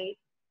become my,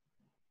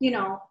 you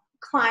know,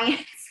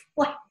 clients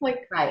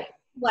like Right.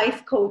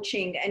 life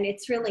coaching, and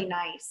it's really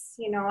nice.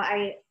 You know,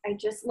 I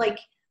just like,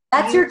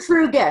 That's your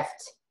true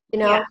gift, you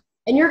know, yeah.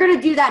 And you're going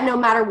to do that no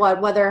matter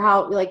what, whether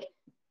how, like,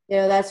 you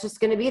know, that's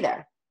just going to be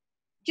there.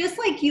 Just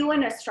like you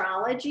in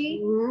astrology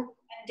Mm-hmm.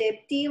 and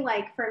Dipti,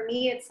 like for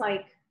me, it's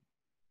like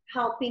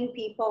helping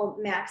people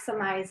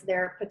maximize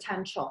their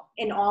potential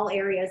in all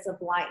areas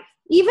of life.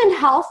 Even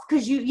health,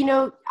 because you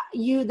know,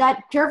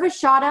 that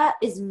Purvashada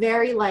is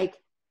very like,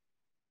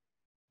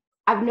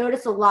 I've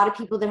noticed a lot of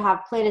people that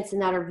have planets in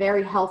that are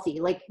very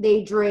healthy. Like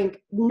they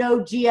drink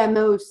no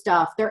GMO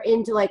stuff. They're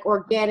into like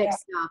organic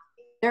stuff.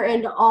 They're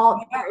into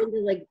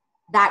like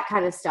that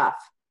kind of stuff.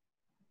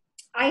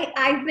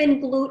 I've been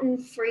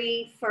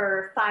gluten-free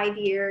for 5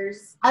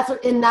 years. That's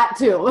what, in that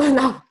too.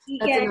 No,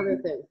 that's another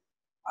thing.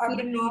 I've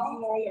been eating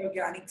all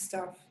organic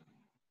stuff.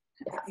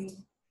 Yeah.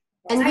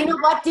 And you know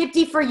what,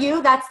 Dipti, for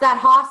you, that's that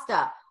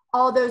Hasta.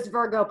 All those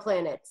Virgo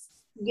planets.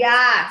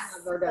 Yes.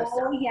 Virgo oh,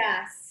 stuff.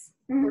 yes.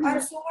 Mm-hmm.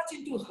 I'm so much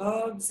into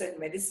herbs and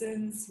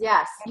medicines.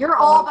 Yes, you're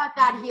all about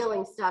that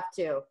healing stuff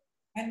too.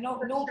 And no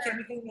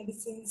chemical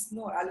medicines,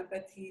 no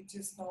allopathy,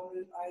 just normal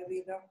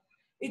Ayurveda.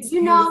 It's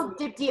you beautiful. know,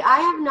 Dipti, I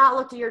have not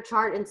looked at your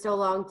chart in so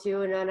long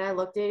too, and then I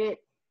looked at it.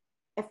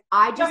 If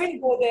I just,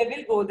 we'll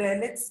go there.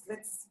 Let's.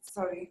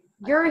 Sorry.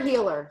 You're a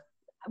healer.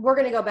 We're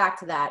gonna go back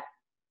to that.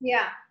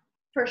 Yeah,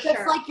 for sure.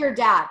 Just like your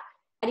dad.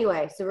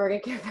 Anyway, so we're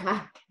gonna get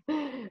back.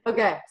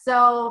 Okay,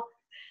 so,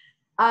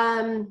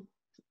 Moon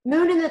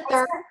in the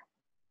third,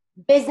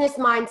 business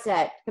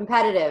mindset,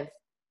 competitive.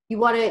 You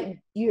want to,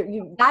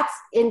 you. That's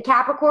in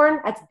Capricorn.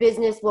 That's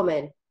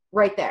businesswoman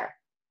right there.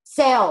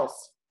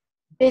 Sales,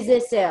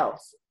 business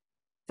sales,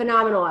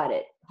 phenomenal at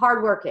it.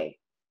 Hardworking.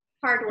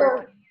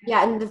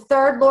 Yeah, and the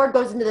third lord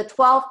goes into the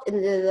 12th,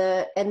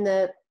 and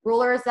the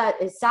ruler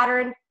is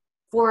Saturn,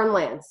 foreign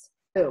lands.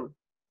 Boom.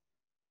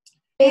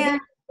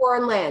 Business,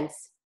 foreign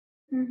lands.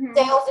 Mm-hmm.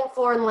 Sales in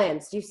foreign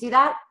lands. Do you see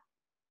that?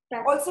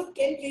 Also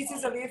 10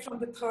 places away from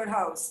the third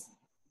house.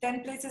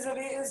 10 places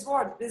away is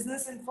what?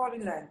 Business in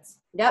foreign lands.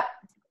 Yep.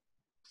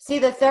 See,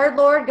 the third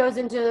lord goes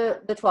into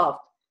the 12th.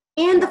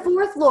 And the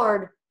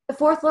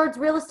fourth lord's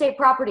real estate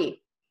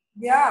property.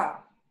 Yeah.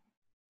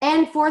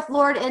 And fourth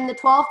lord and the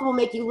 12th will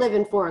make you live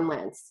in foreign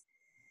lands.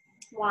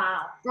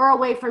 Wow. Or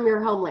away from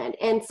your homeland.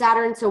 And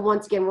Saturn, so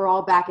once again, we're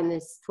all back in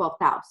this 12th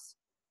house.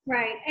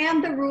 Right.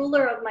 And the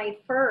ruler of my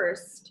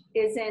first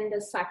is in the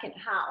second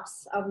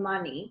house of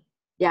money.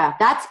 Yeah,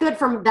 that's good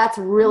that's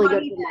really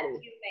good for money.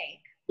 You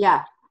make.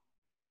 Yeah.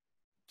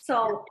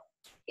 So,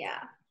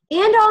 yeah.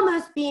 And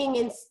almost being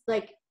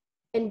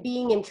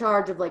in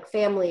charge of like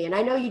family. And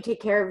I know you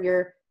take care of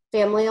your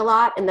family a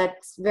lot, and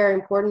that's very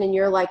important, and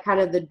you're like kind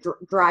of the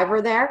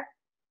driver there.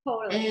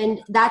 Totally.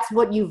 And that's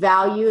what you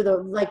value,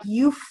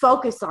 you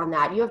focus on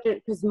that. You have to,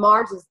 because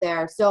Mars is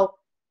there. So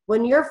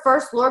when your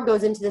first lord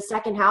goes into the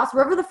second house,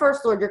 wherever the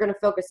first lord, you're going to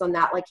focus on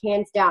that, like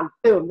hands down.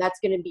 Boom, that's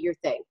going to be your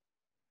thing.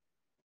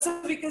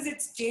 So because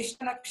it's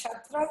Jeshta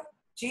nakshatra,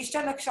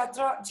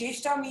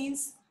 Jeshta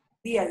means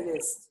the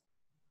eldest,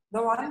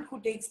 the one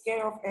who takes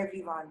care of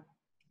everyone.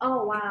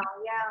 Oh wow,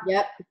 yeah.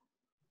 Yep.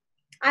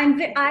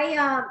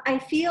 I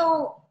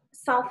feel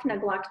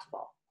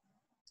self-neglectful.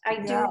 I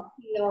do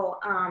feel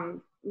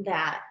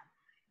that,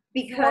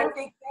 because you want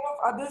to take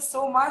care of others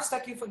so much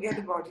that you forget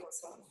about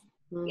yourself.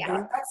 Mm-hmm.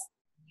 Yeah,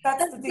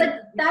 that's the thing.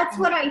 But that's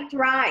what I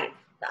thrive.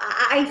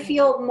 I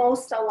feel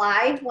most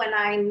alive when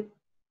I'm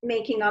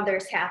making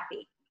others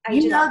happy.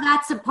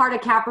 That's a part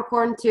of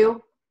Capricorn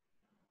too.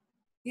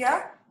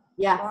 Yeah.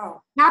 Yeah.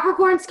 Wow.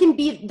 Capricorns can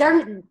be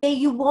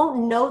you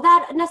won't know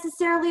that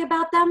necessarily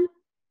about them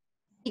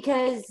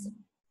because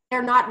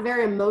they're not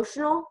very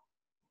emotional,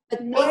 but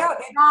they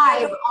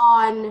thrive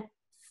on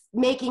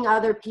making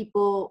other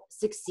people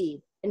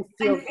succeed and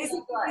feel good.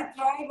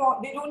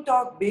 They don't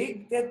talk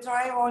big, they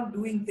thrive on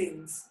doing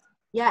things.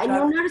 Yeah, and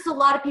you'll notice a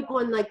lot of people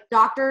in like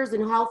doctors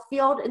and health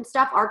field and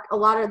stuff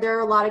there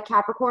are a lot of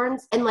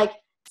Capricorns, and like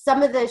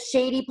some of the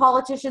shady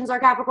politicians are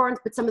Capricorns,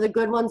 but some of the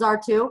good ones are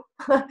too.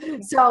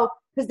 So,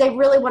 because they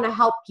really want to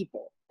help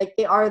people. Like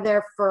they are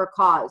there for a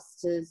cause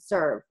to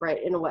serve,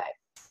 right, in a way.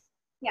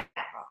 Yeah.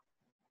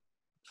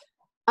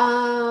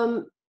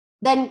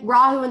 Then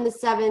Rahu in the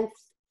 7th.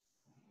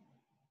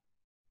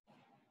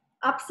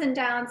 Ups and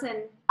downs,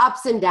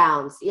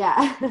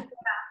 yeah.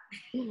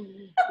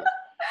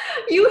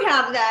 You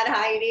have that,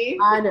 Heidi.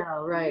 I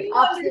know, right?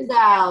 Ups and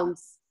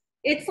downs.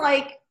 It's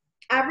like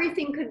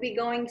everything could be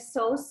going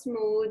so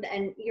smooth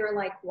and you're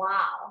like,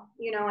 wow,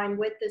 I'm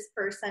with this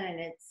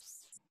person,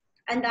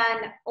 and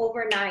then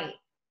overnight,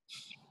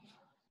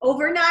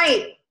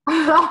 overnight,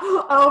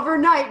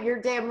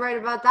 you're damn right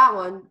about that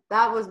one.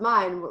 That was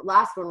mine.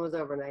 Last one was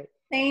overnight.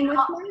 Same with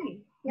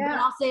mine. Yeah. But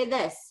I'll say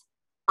this.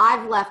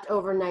 I've left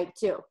overnight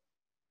too.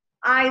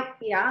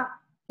 Yeah.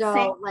 So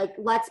Same. like,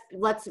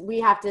 we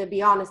have to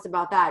be honest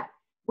about that.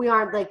 We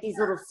aren't like these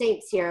little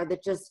saints here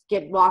that just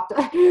get walked.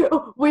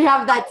 We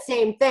have that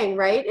same thing,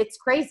 right? It's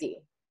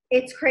crazy.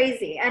 It's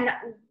crazy. And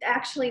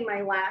actually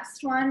my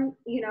last one,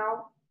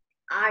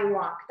 I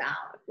walked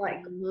out like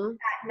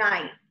at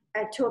night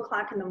at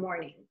 2:00 in the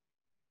morning.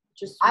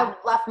 I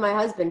left my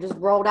husband, just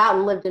rolled out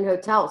and lived in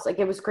hotels. Like,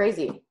 it was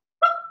crazy.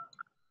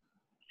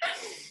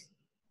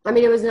 I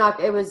mean,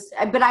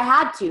 but I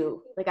had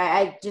to. Like,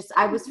 I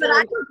was But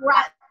feeling.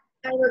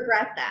 I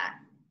regret that.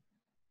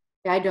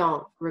 I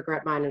don't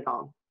regret mine at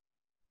all.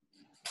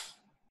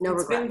 No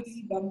It's regret. been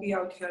really bumpy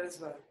out here as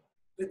well.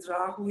 With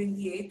Rahu in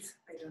the 8th,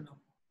 I don't know.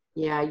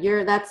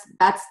 Yeah, that's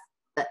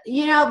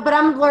but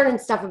I'm learning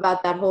stuff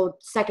about that whole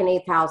second,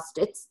 8th house.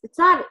 It's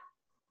not,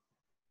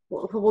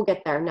 we'll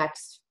get there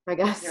next, I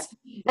guess.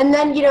 Yeah. And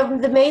then,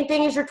 the main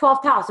thing is your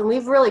 12th house. And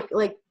we've really,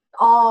 like,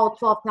 all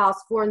 12th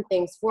house, foreign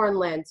things, foreign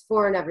lands,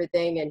 foreign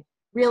everything, and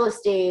real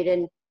estate,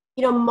 and,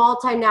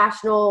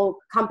 multinational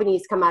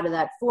companies come out of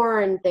that,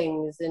 foreign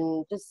things,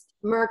 and just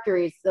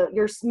Mercury. So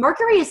your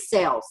Mercury is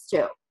sales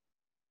too.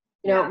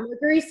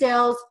 Mercury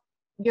sales,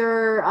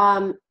 you're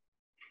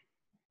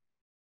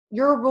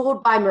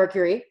ruled by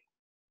Mercury.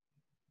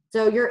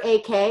 So your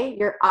AK,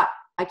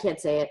 I can't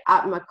say it,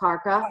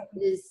 Atmakarka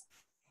is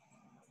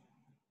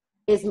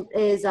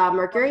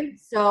Mercury.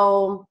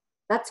 So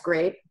that's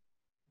great.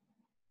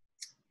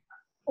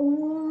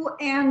 Oh,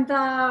 and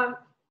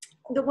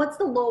what's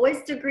the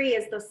lowest degree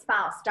is the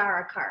spouse,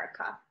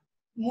 Darakaraka.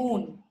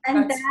 Moon.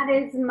 And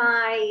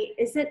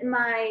is it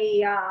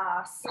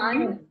my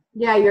son?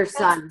 Yeah, your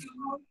son.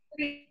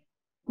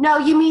 No,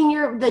 you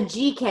mean the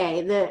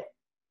GK,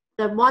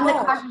 the one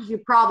that causes you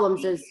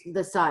problems is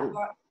the sun.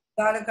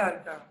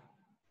 Darakaraka.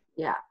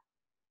 Yeah.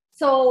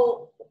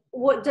 So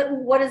what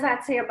does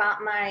that say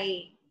about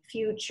my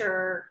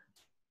future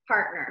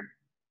partner?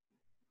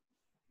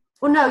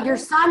 Well, no, your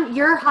son,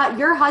 your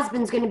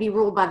husband's going to be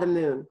ruled by the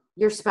moon,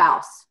 your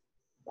spouse.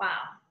 Wow.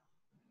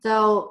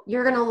 So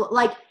you're going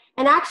to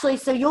and actually,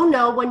 so you'll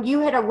know when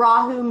you hit a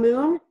Rahu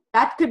moon,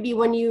 that could be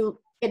when you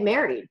get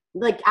married,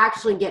 like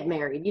actually get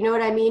married. You know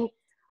what I mean?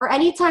 Or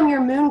anytime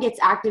your moon gets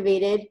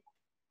activated,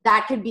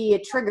 that could be a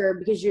trigger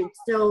because your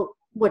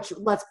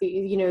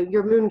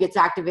moon gets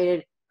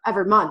activated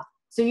every month.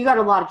 So you got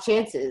a lot of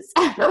chances.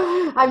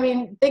 I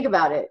mean, think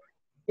about it,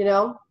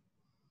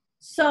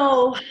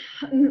 So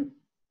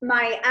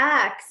my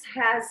ex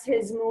has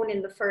his moon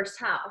in the first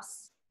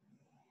house.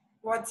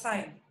 What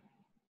sign?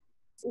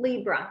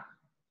 Libra.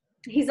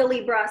 He's a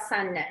Libra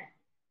ascendant.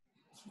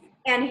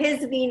 And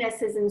his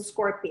Venus is in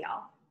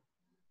Scorpio.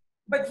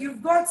 But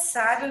you've got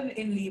Saturn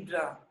in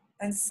Libra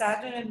and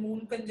Saturn and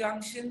Moon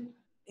conjunction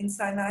in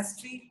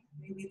synastry.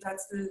 Maybe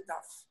that's a little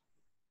tough.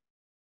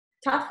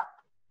 Tough?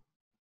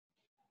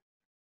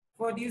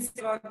 What do you say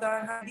about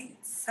that, Heidi?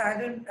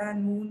 Saturn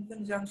and Moon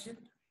conjunction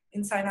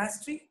in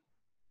synastry?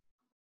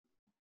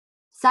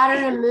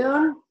 Saturn and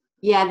Moon,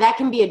 yeah, that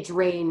can be a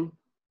drain.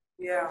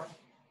 Yeah.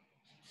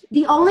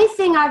 The only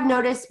thing I've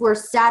noticed where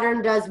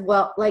Saturn does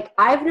well, like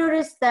I've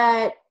noticed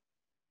that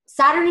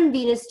Saturn and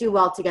Venus do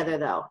well together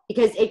though,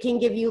 because it can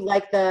give you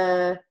like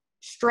the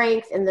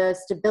strength and the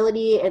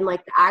stability and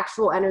like the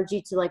actual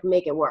energy to like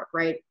make it work,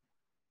 right?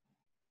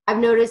 I've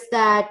noticed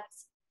that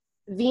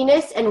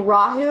Venus and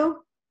Rahu,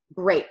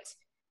 great.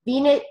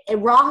 Venus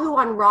and Rahu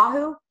on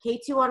Rahu,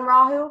 Ketu on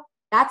Rahu,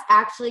 that's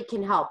actually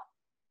can help.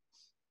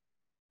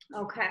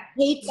 Okay.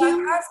 Ketu,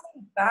 That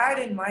hasn't bad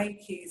in my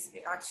case,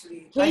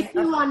 actually.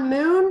 Ketu on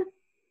Moon,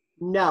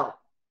 no.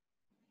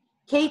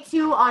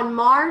 Ketu on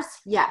Mars,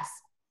 yes.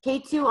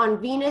 Ketu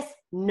on Venus,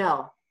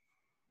 no.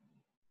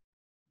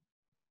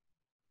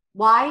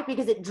 Why?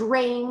 Because it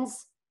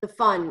drains the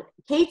fun.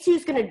 Ketu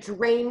is going to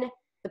drain,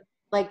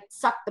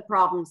 suck the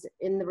problems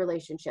in the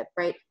relationship,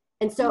 right?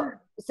 And so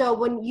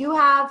when you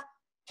have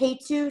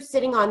Ketu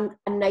sitting on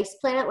a nice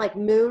planet like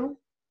Moon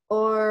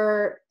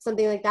or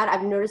something like that,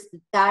 I've noticed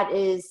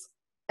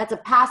that's a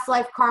past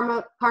life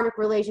karmic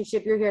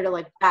relationship. You're here to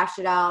like bash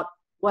it out,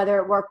 whether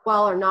it worked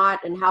well or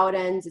not, and how it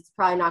ends, it's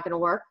probably not going to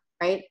work,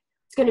 right?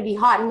 It's going to be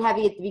hot and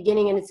heavy at the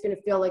beginning, and it's going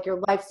to feel like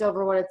your life's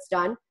over when it's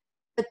done.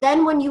 But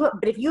then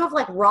if you have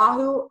like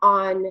Rahu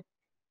on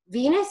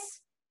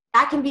Venus,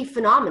 that can be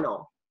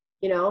phenomenal,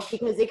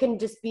 because it can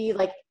just be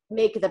like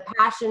make the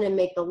passion and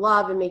make the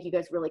love and make you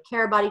guys really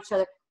care about each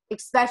other,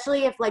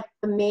 especially if like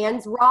the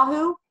man's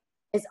Rahu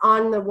is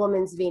on the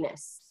woman's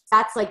Venus.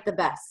 That's like the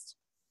best.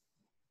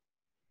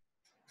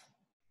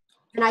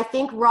 And I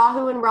think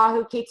Rahu and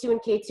Rahu, Ketu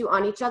and Ketu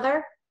on each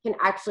other can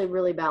actually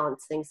really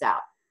balance things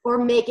out or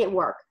make it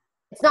work.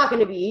 It's not going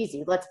to be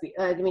easy. It's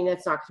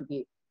not going to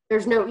be,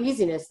 there's no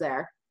easiness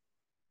there.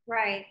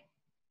 Right.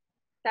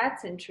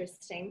 That's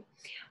interesting.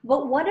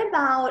 But what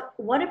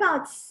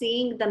about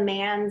seeing the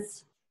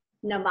man's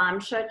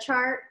Navamsha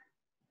chart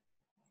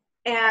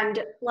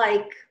and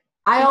like,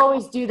 I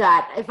always do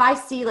that. If I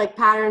see like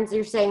patterns,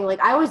 you're saying like,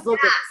 I always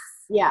look at,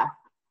 yeah.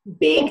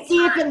 Big and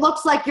see if it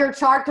looks like your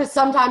chart, because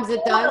sometimes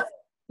it does.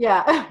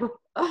 Yeah.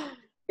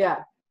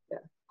 Yeah.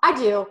 I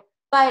do.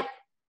 but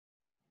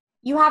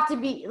you have to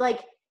be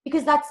like,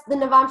 because that's the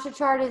Navamsha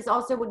chart is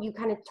also what you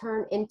kind of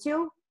turn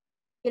into,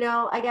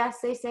 I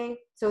guess they say.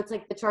 So it's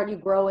like the chart you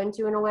grow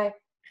into in a way.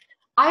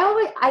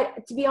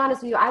 To be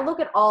honest with you, I look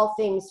at all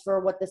things for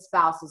what the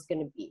spouse is going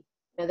to be.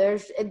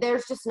 There's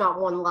just not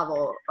one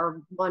level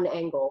or one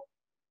angle.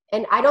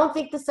 And I don't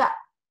think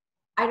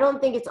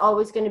it's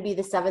always going to be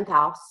the 7th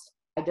house.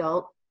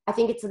 I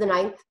think it's the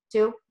 9th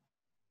too.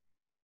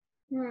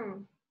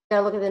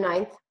 Gotta look at the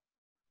 9th.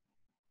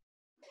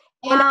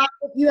 And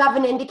if you have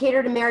an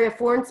indicator to marry a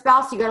foreign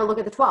spouse, you got to look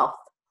at the 12th.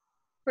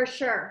 For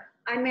sure.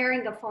 I'm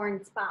marrying a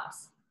foreign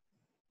spouse.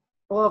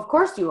 Well, of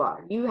course you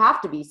are. You have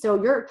to be.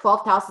 So your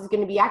 12th house is going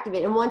to be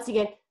activated. And once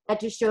again, that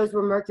just shows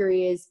where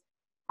Mercury is.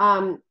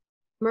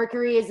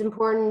 Mercury is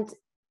important.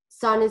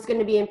 Sun is going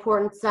to be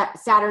important.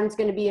 Saturn's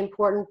going to be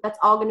important. That's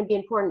all going to be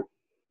important.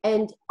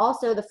 And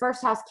also the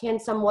 1st house can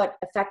somewhat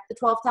affect the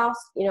 12th house,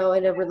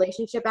 in a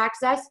relationship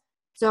access.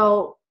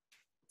 So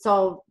it's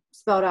all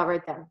spelled out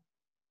right there.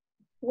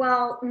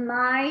 Well,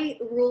 my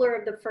ruler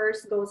of the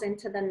 1st goes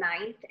into the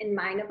 9th in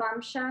my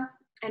Navamsha,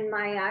 and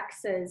my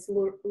ex's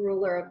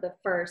ruler of the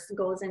 1st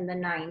goes in the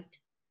 9th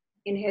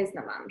in his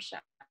Navamsha.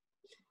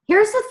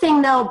 Here's the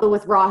thing though, but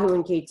with Rahu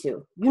and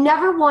Ketu, you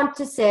never want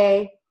to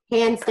say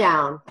hands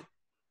down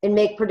and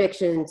make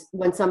predictions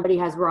when somebody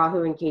has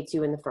Rahu and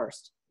Ketu in the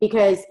 1st.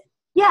 Because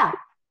yeah,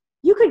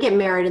 you could get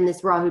married in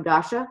this Rahu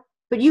Dasha,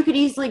 but you could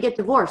easily get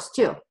divorced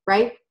too,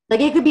 right?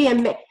 Like it could be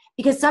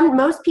because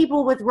most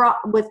people with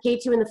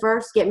Ketu in the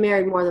 1st get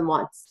married more than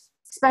once,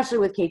 especially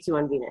with Ketu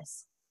on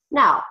Venus.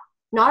 Now,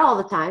 not all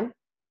the time,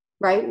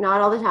 right? Not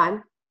all the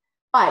time.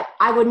 But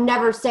I would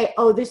never say,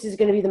 oh, this is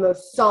going to be the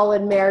most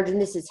solid marriage and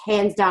this is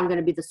hands down going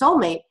to be the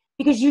soulmate,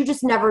 because you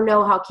just never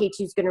know how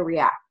Ketu's going to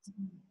react.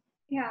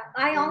 Yeah,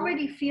 I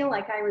already feel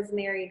like I was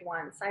married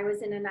once. I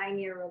was in a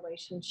 9-year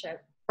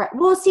relationship. Right.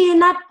 Well, see,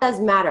 and that does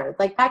matter.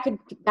 Like that could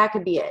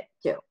be it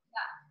too.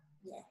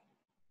 Yeah.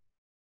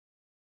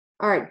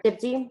 All right,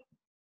 Dipti.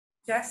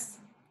 Yes.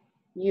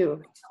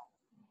 You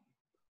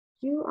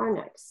are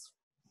next.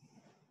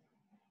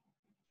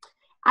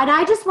 And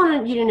I just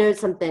wanted you to know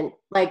something.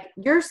 Like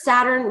your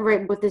Saturn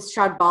right with this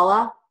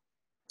Shadbala,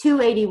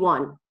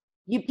 281.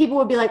 People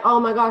would be like, oh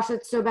my gosh,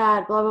 that's so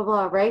bad, blah, blah,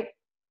 blah, right?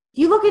 If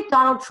you look at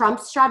Donald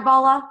Trump's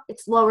Shadbala,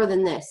 it's lower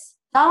than this.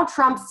 Donald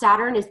Trump's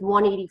Saturn is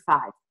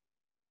 185.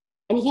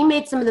 And he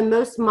made some of the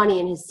most money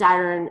in his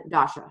Saturn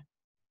Dasha.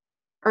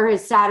 Or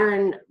his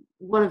Saturn,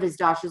 one of his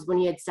Dashas when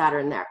he had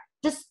Saturn there.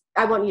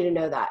 I want you to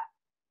know that.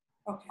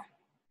 Okay.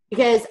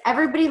 Because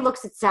everybody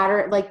looks at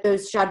Saturn, like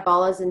those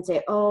Shadbalas, and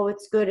say, oh,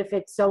 it's good if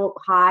it's so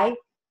high.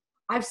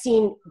 I've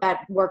seen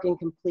that work in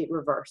complete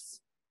reverse.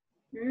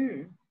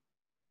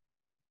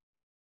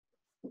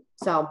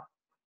 So.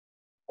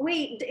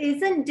 Wait,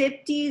 isn't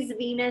Dipti's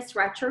Venus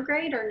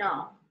retrograde or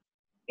no?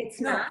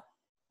 It's not.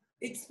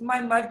 It's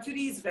my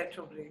Mercury is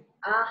retrograde.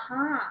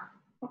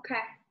 Okay.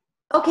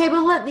 Okay,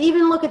 but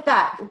even look at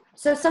that.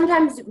 So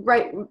sometimes,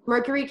 right,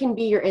 Mercury can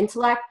be your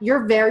intellect.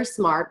 You're very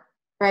smart,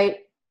 right?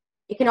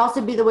 It can also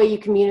be the way you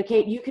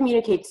communicate. You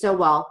communicate so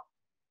well.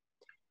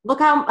 Look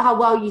how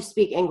well you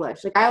speak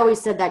English. Like I always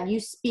said that you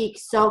speak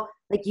so,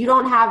 like you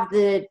don't have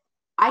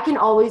I can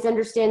always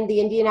understand the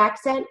Indian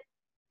accent.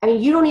 I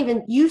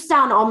mean, you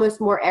sound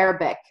almost more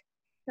Arabic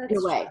in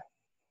a way,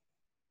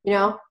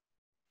 So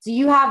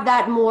you have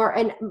that more.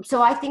 And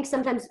so I think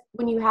sometimes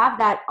when you have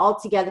that all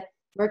together,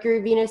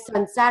 Mercury, Venus,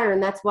 Sun, Saturn,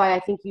 that's why I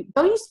think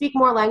don't you speak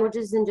more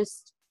languages than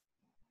just,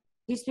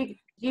 do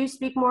you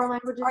speak more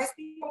languages? I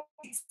speak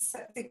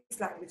 6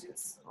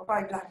 languages or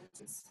 5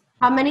 languages.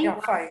 How many? Yeah,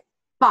 5.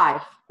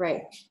 5,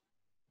 right.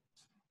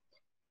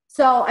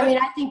 So, I mean,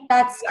 I think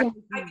that's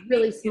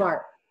really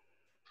smart.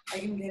 I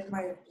can get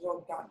my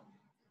work done.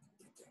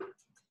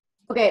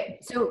 Okay,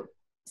 so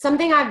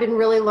something I've been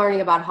really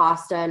learning about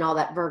Hasta and all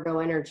that Virgo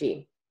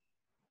energy.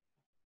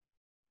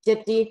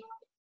 Dipti.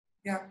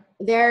 Yeah.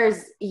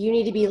 You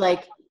need to be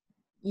like,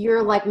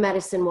 you're like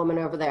medicine woman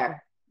over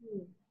there.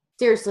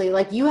 Seriously,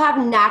 like you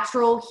have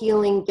natural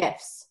healing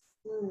gifts.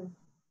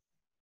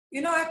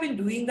 I've been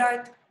doing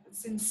that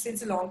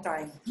since a long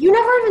time. You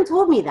never even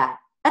told me that.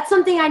 That's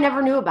something I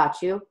never knew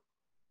about you.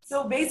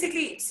 So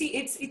basically, see,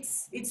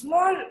 it's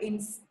more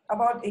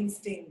about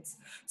instincts.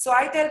 So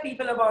I tell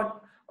people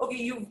about, okay,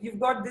 you've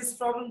got this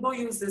problem, go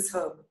use this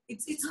herb.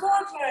 It's more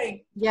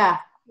like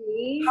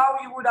how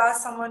you would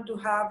ask someone to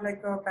have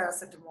like a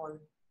paracetamol,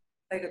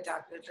 like a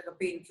tablet, like a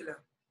painkiller.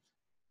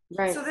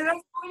 Right. So there are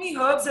so many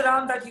herbs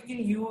around that you can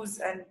use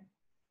and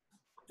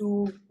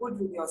do good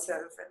with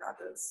yourself and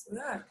others. So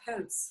yeah, it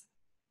helps.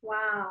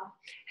 Wow.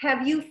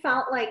 Have you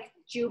felt like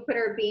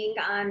Jupiter being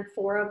on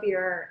 4 of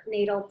your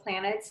natal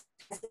planets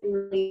has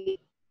really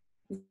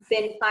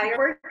been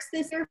fireworks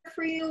this year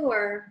for you,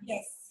 or?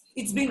 Yes,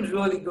 it's been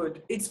really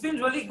good. It's been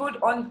really good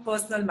on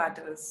personal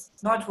matters,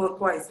 not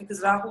work-wise,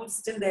 because Rahu is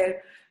still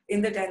there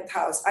in the 10th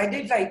house. I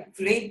did like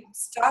great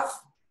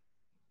stuff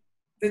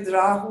with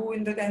Rahu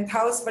in the 10th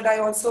house, but I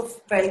also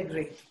felt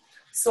great.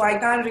 So I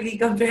can't really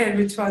compare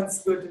which one's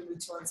good and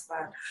which one's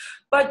bad.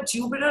 But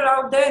Jupiter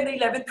out there in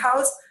the 11th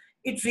house,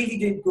 it really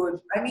did good.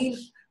 I mean,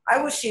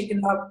 I was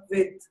shaken up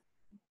with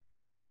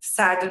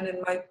Saturn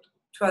in my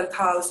 12th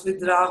house,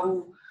 with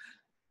Rahu.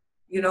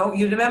 You know,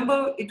 you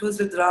remember it was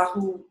with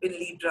Rahu in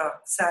Libra,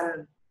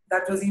 Saturn.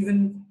 That was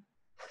even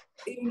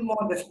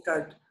more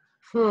difficult.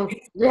 Yeah.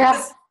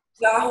 Because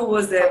Rahu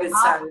was there with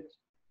Saturn.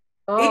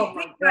 Oh It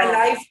my made my God.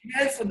 life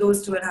hell for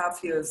those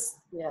 2.5 years.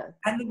 Yeah.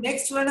 And the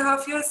next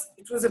 2.5 years,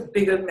 it was a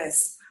bigger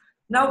mess.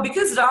 Now,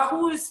 because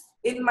Rahu is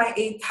in my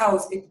 8th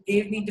house, it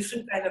gave me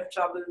different kind of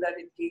trouble that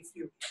it gave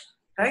you,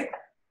 right?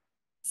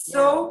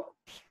 So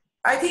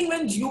I think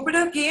when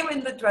Jupiter came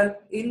in the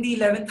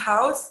 11th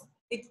house,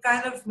 it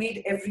kind of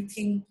made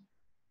everything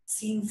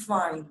seem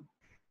fine.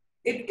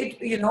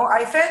 You know,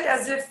 I felt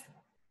as if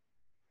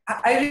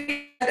I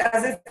really felt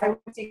as if I would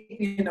take,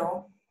 you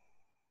know,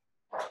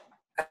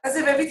 as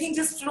if everything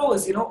just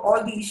flows, you know,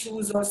 all the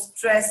issues or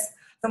stress.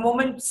 The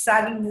moment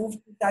Saturn moved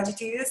to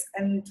Sagittarius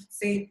and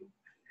say,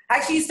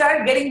 actually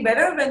started getting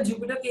better when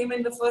Jupiter came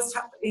in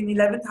in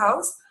 11th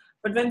house.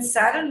 But when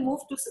Saturn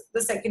moved to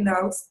the second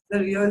house, the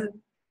real,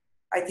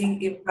 I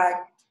think,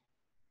 impact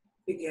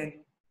began.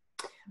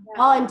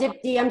 Oh, and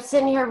Dipti, I'm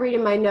sitting here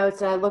reading my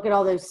notes and I look at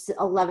all those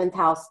 11th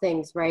house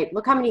things, right?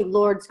 Look how many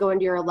lords go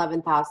into your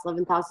 11th house.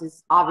 11th house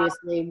is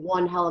obviously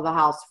one hell of a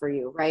house for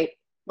you, right?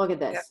 Look at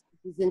this. Yeah.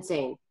 This is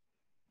insane.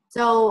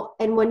 So,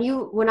 and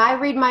when I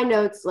read my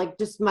notes, like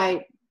just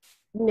my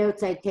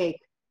notes I take,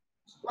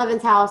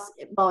 11th house,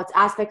 well, it's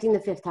aspecting the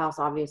 5th house,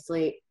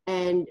 obviously,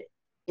 and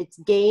it's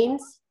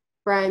gains,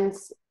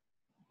 friends,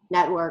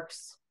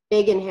 networks,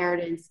 big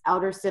inheritance,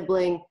 elder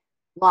sibling,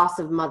 loss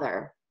of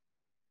mother.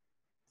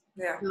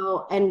 Yeah.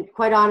 So, and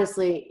quite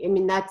honestly, I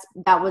mean, that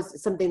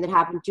was something that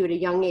happened to you at a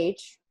young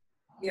age.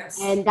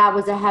 Yes. And that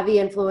was a heavy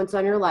influence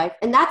on your life.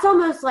 And that's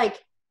almost like,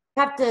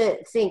 you have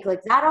to think,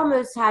 like that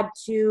almost had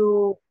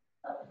to,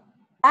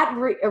 that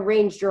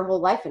arranged your whole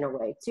life in a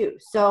way too.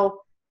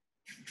 So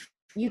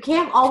you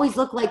can't always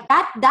look like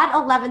that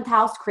 11th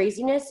house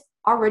craziness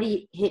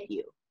already hit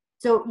you.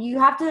 So you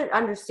have to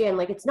understand,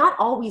 like, it's not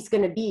always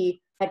going to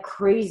be that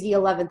crazy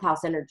 11th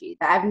house energy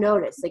that I've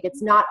noticed. Like,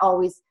 it's not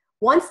always,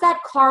 once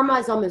that karma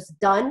is almost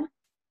done,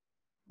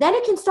 then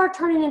it can start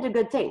turning into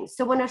good things.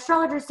 So when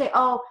astrologers say,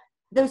 oh,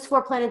 those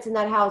 4 planets in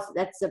that house,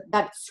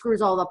 that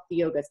screws all up the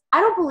yogas. I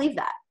don't believe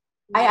that.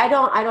 I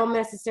don't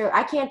necessarily,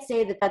 I can't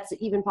say that that's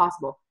even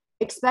possible,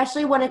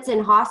 especially when it's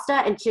in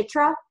Hasta and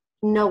Chitra.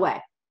 No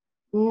way.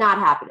 Not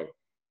happening.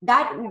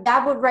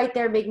 That would right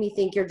there make me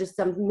think you're just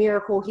some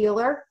miracle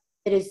healer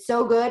that is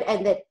so good,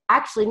 and that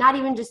actually not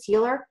even just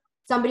healer,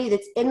 somebody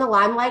that's in the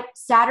limelight.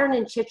 Saturn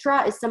and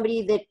Chitra is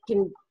somebody that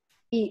can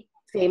be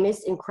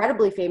famous,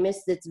 incredibly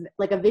famous, that's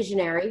like a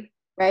visionary,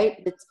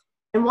 right?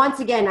 And once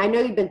again, I know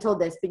you've been told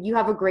this, but you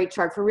have a great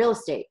chart for real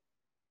estate.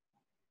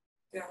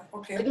 Yeah,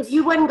 okay. Like if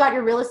you went and got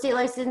your real estate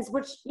license,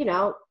 which, you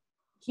know,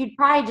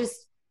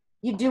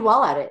 you'd do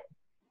well at it.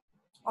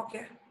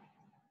 Okay.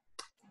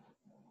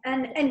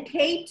 And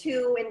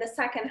K2 in the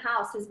second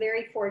house is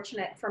very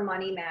fortunate for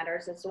money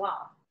matters as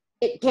well.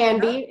 It can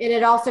be, and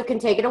it also can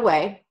take it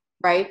away,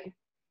 right?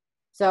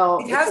 So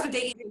it has to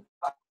take it.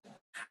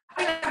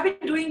 I mean, I've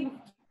been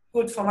doing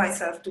good for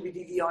myself, to be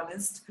really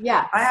honest.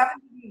 Yeah. I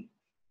haven't.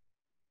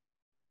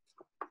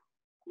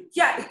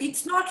 Yeah,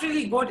 it's not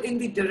really good in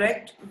the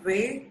direct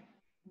way,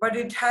 but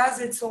it has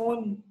its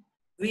own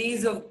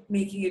ways of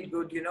making it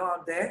good, you know,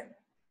 out there.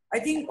 I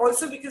think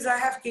also because I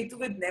have Ketu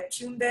with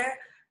Neptune there,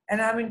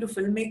 and I'm into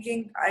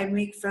filmmaking. I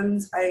make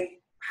films. I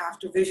have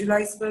to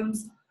visualize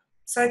films.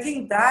 So I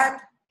think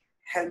that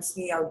helps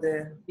me out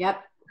there.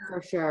 Yep,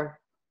 for sure.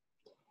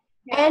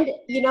 And,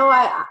 you know,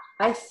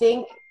 I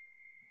think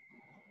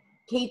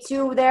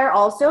K2 there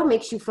also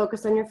makes you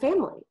focus on your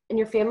family. And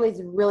your family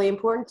is really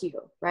important to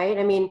you, right?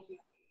 I mean,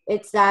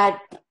 it's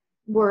that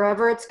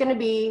wherever it's going to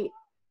be,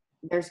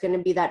 there's going to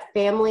be that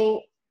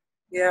family.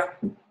 Yeah.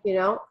 You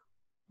know?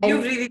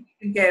 You've really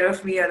taken care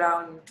of me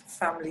around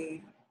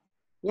family.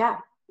 Yeah.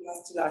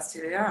 Last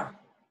year, yeah.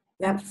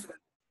 Yep.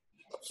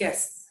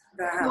 Yes.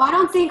 So I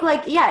don't think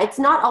it's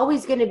not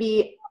always going to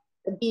be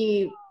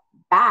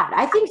bad.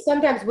 I think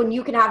sometimes when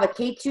you can have a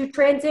K2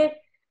 transit,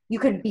 you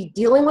could be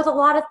dealing with a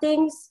lot of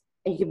things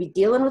and you could be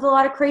dealing with a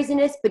lot of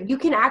craziness, but you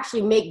can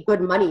actually make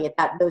good money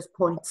at those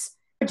points.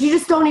 But you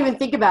just don't even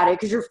think about it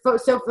because you're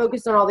so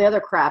focused on all the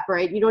other crap,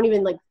 right? You don't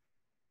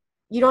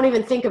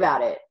even think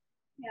about it.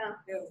 Yeah.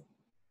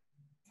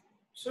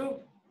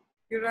 So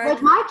you're right.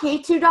 Like my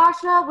K2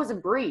 dasha was a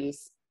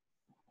breeze.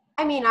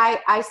 I mean,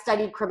 I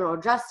studied criminal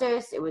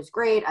justice. It was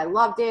great. I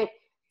loved it.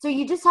 So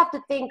you just have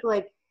to think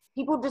like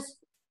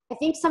I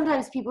think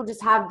sometimes people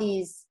just have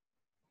these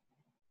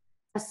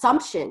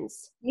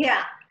assumptions.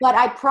 Yeah. But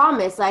I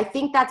promise, I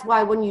think that's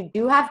why when you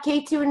do have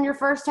K2 in your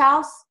first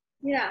house,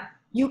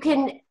 you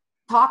can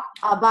talk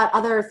about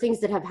other things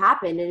that have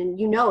happened. And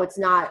you know,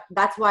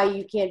 that's why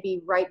you can't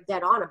be right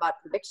dead on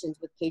about predictions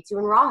with K2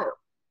 and Rahu.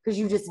 Because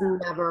you just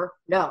never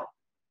know.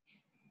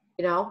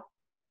 You know?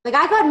 Like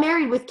I got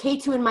married with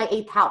K2 in my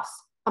 8th house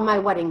on my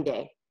wedding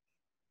day.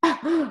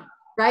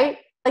 Right?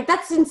 Like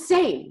that's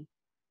insane.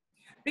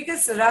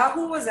 Because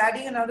Rahu was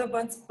adding another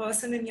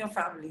person in your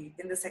family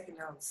in the second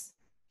house.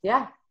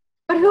 Yeah.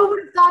 But who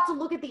would have thought to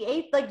look at the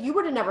 8th? Like, you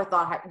would have never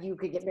thought you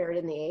could get married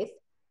in the 8th.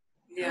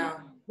 Yeah.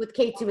 With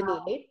K2 in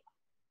the 8th.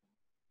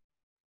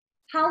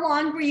 How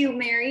long were you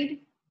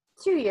married?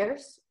 2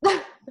 years.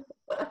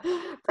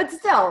 But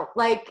still,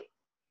 like,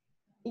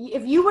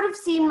 if you would have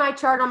seen my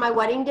chart on my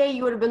wedding day,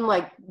 you would have been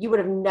like, you would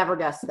have never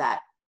guessed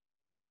that.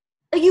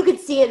 Like, you could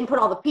see it and put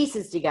all the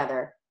pieces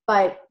together,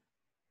 but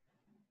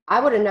I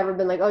would have never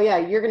been like, oh yeah,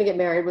 you're going to get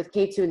married with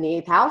K2 in the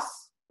 8th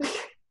house.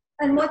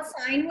 And what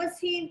sign was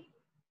he?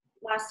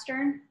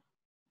 Western?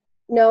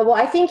 No, well,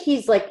 I think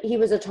he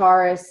was a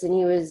Taurus, and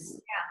he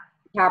was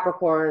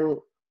Capricorn,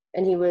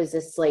 and he was a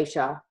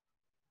Slaisha.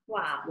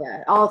 Wow.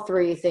 Yeah, all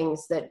three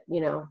things that, you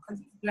know.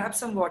 Grab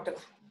some water.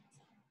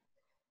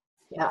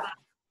 Yeah.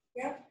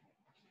 Yeah.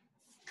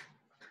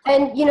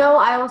 And, you know,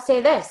 I will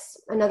say this.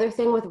 Another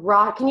thing with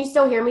Rahu. Can you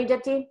still hear me,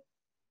 Dipti?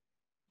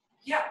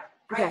 Yeah,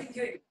 Okay. I can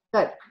hear you.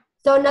 Good.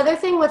 So another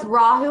thing with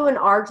Rahu and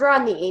Ardra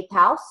in the 8th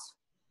house.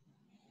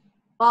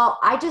 Well,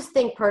 I just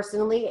think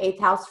personally, 8th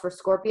house for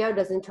Scorpio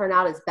doesn't turn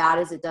out as bad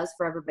as it does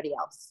for everybody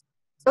else.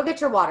 Go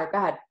get your water. Go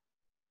ahead.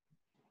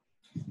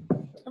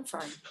 I'm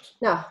fine.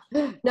 No.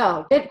 Go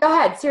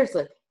ahead.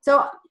 Seriously.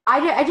 So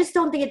I just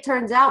don't think it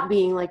turns out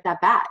being like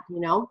that bad, you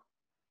know?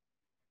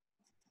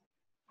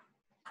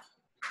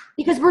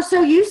 Because we're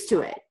so used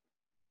to it.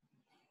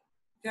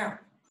 Yeah.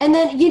 And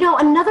then, you know,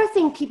 another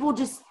thing people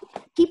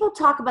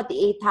talk about the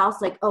 8th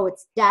house like, oh,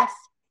 it's death,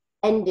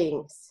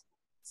 endings,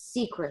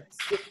 secrets,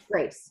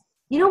 disgrace.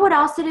 You know what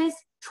else it is?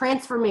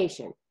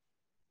 Transformation.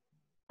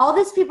 All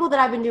these people that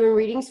I've been doing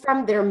readings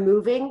from, they're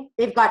moving.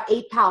 They've got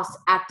 8th house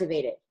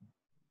activated.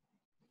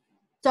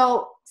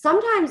 So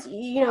sometimes,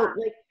 you know,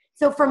 like,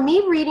 so for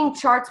me reading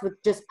charts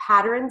with just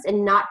patterns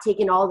and not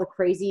taking all the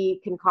crazy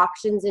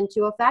concoctions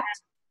into effect,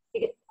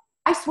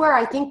 I swear,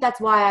 I think that's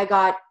why I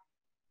got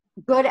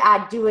good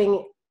at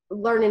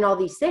learning all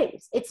these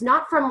things. It's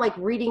not from like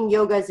reading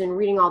yogas and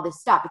reading all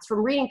this stuff. It's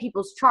from reading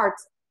people's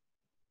charts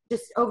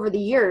just over the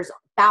years,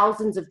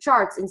 thousands of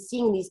charts, and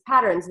seeing these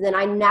patterns. And then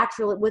I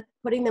naturally, with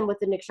putting them with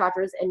the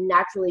nakshatras, and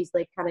naturally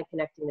like kind of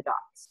connecting the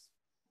dots.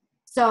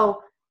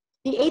 So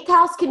the 8th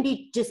house can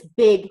be just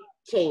big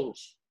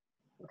change.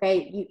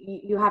 Okay.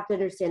 You have to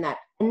understand that.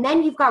 And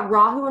then you've got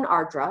Rahu and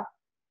Ardra.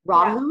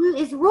 Rahu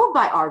is ruled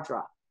by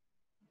Ardra.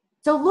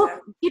 So look,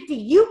 Gifty,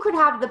 you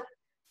have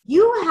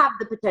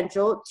the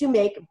potential to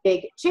make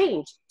big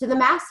change to the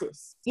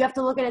masses. You have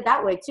to look at it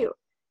that way too.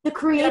 To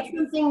create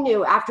something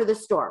new after the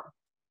storm.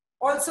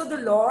 Also, the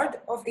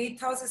Lord of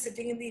 8th house is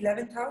sitting in the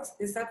 11th house.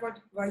 Is that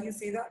why you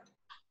say that?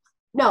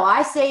 No,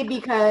 I say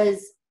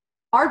because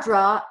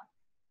Ardra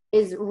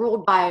is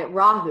ruled by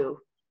Rahu.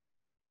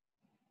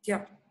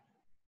 Yeah.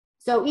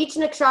 So each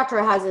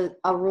nakshatra has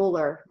a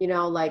ruler, you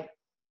know, like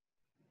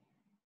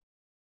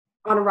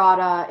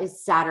Anuradha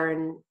is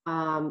Saturn,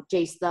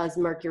 Jesta is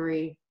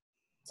Mercury.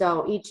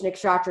 So each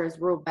nakshatra is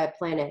ruled by a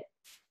planet.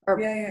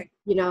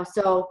 You know,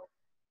 so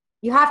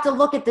you have to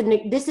look at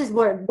this is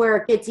where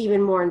it gets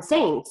even more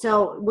insane.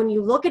 So when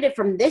you look at it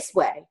from this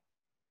way,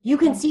 you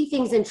can see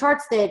things in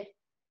charts that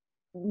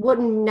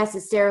wouldn't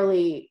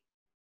necessarily,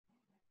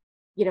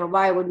 you know,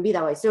 why it wouldn't be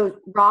that way. So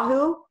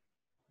Rahu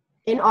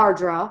in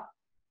Ardra,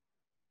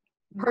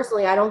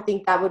 personally, I don't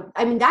think that would,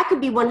 I mean, that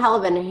could be one hell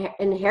of an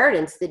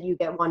inheritance that you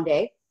get one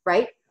day,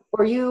 right?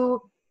 Or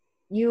you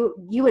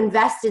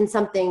invest in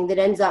something that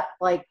ends up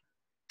like,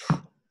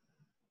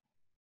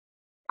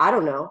 I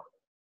don't know,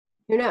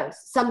 who knows?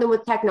 Something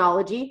with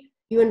technology.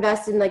 You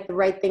invest in like the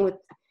right thing with,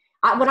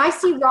 when I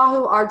see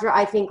Rahu, Ardra,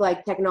 I think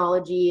like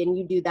technology, and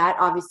you do that,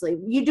 obviously.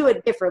 You do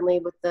it differently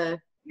with the...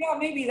 Yeah,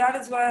 maybe that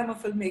is why I'm a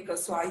filmmaker.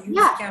 So I use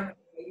camera,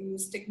 I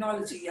use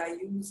technology, I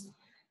use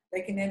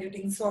like in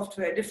editing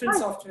software, different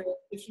software,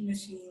 different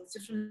machines,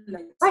 different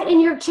lights. Right,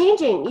 and you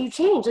change,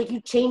 like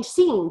you change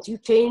scenes, you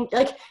change,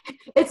 like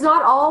it's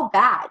not all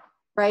bad,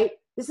 right?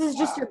 This is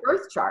just your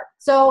birth chart.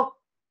 So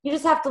you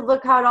just have to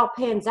look how it all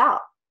pans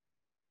out.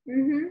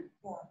 Mm-hmm.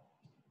 Yeah.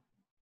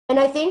 And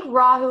I think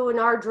Rahu and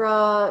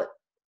Ardra,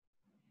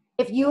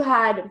 if you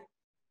had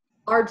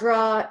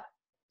Ardra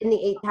in the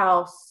 8th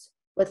house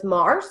with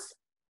Mars,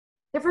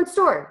 different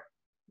story.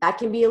 That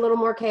can be a little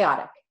more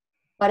chaotic.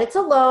 But it's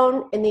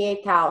alone in the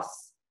 8th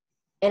house.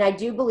 And I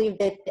do believe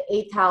that the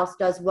 8th house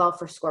does well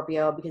for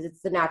Scorpio because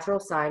it's the natural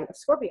sign of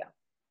Scorpio.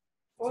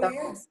 Oh, so,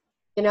 yes.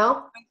 You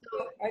know?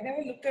 I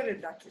never looked at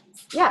it that way.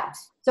 Yeah.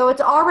 So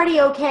it's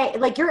already okay.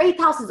 Like your 8th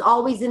house is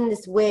always in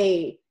this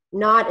way,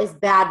 not as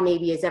bad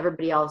maybe as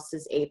everybody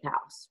else's 8th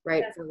house,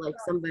 right? That's for like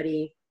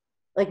somebody,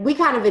 like we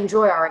kind of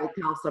enjoy our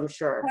 8th house, I'm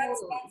sure.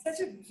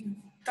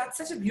 That's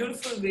such a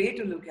beautiful way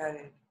to look at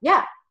it.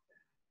 Yeah.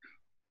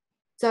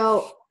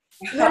 So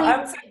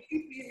I'm suddenly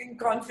feeling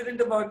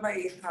confident about my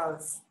 8th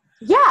house.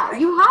 Yeah,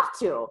 you have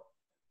to.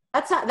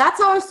 That's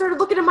how I started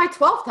looking at my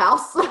 12th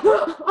house.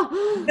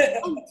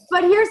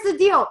 But here's the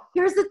deal.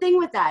 Here's the thing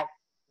with that.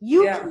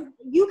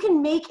 You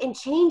can make and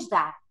change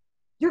that.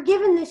 You're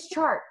given this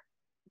chart.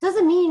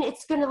 Doesn't mean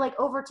it's going to like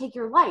overtake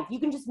your life. You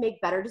can just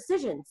make better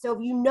decisions. So if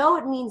you know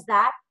it means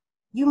that,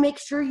 you make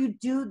sure you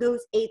do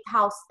those 8th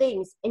house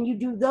things, and you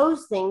do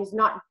those things,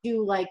 not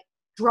do like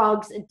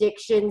drugs,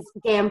 addictions,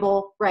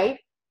 gamble, right?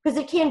 Because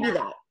it can be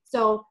that.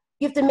 So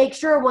you have to make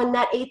sure when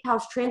that 8th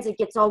house transit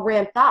gets all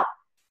ramped up,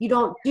 you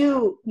don't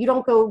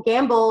go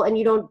gamble, and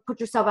you don't put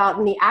yourself out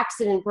in the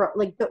accident.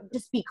 Like,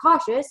 just be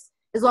cautious.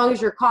 As long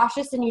as you're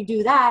cautious and you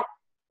do that,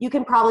 you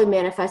can probably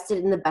manifest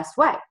it in the best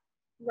way.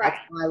 Right. That's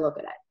how I look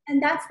at it.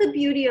 And that's the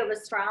beauty of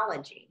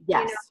astrology.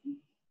 Yes. You know?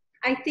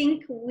 I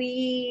think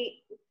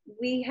we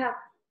have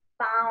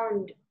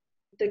found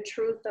the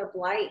truth of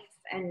life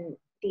and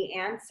the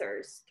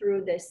answers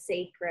through this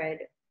sacred,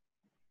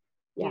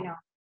 you know,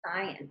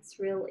 science,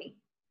 really.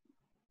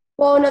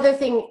 Well, another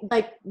thing,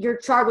 like your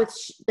chart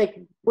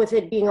with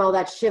it being all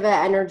that Shiva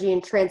energy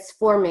and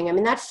transforming. I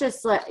mean, that's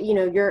just like, you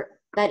know,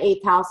 that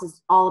 8th house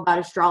is all about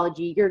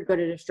astrology. You're good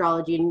at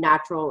astrology and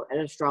natural at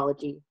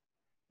astrology.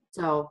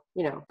 So,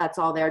 you know, that's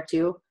all there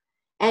too.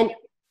 And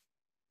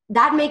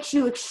that makes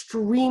you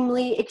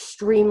extremely,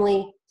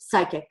 extremely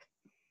psychic,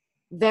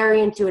 very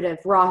intuitive,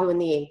 Rahu in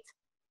the 8th.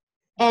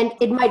 And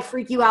it might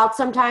freak you out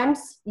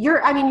sometimes. You're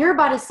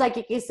about as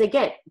psychic as they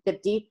get,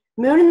 Dipti.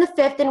 Moon in the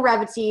 5th in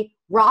Revati,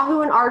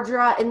 Rahu and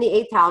Ardra in the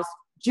 8th house,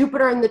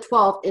 Jupiter in the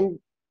 12th,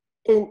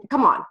 and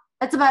come on.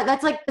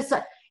 That's like the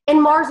sun.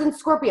 And Mars in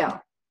Scorpio.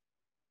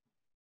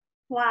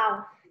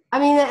 Wow. I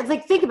mean,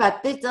 like, think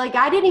about this. Like,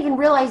 I didn't even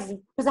realize,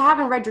 because I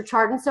haven't read your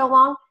chart in so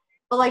long,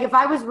 but like, if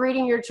I was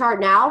reading your chart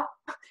now,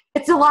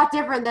 it's a lot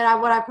different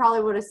than what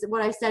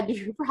I said to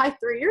you probably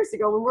 3 years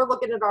ago, when we're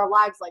looking at our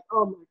lives like,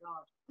 oh my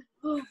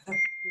God.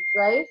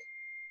 Right?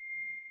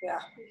 Yeah.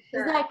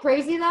 Sure. Isn't that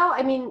crazy though?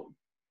 I mean,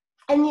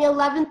 in the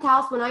 11th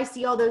house, when I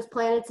see all those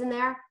planets in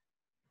there,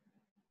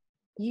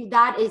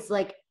 that is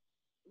like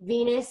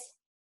Venus,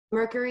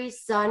 Mercury,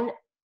 Sun,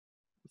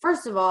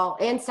 first of all,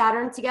 and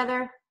Saturn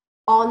together,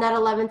 all in that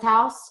 11th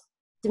house.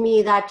 To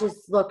me, that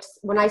just looks,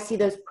 when I see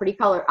those pretty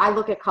colors, I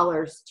look at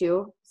colors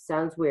too.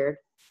 Sounds weird.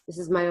 This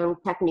is my own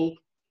technique.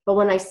 But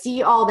when I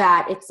see all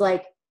that, it's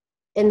like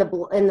in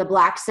the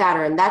black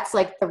Saturn, that's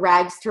like the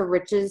rags to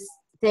riches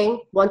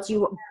thing. Once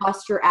you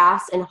bust your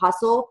ass and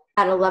hustle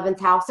that 11th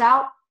house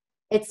out,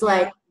 it's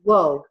like,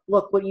 whoa,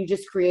 look what you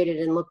just created,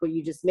 and look what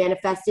you just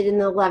manifested in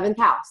the 11th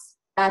house.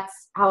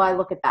 That's how I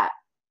look at that,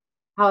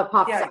 how it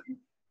pops up.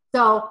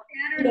 So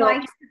Saturn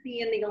likes to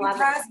be in the 11th.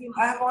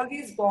 I have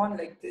always gone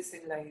like this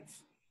in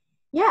life.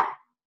 Yeah.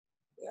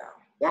 Yeah.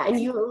 Yeah, and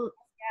you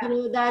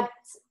know that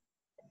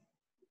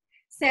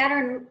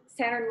Saturn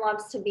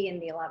loves to be in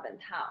the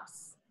 11th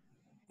house.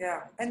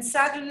 Yeah, and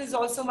Saturn is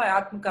also my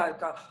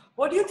Atmakarka.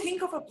 What do you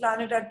think of a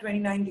planet at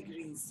 29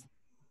 degrees?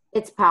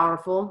 It's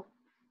powerful.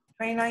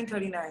 29,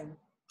 39.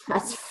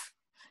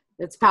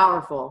 It's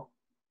powerful.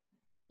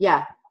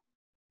 Yeah.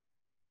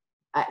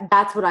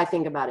 That's what I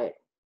think about it.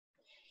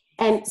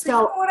 And so you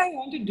know what I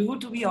want to do,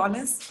 to be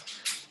honest?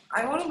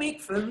 I want to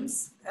make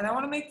films, and I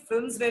want to make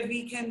films where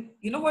we can,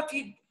 you know what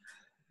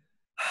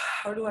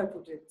how do I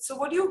put it? So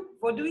what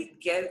do we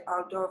get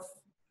out of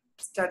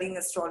studying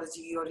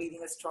astrology or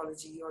reading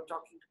astrology or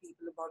talking to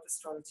people about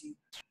astrology?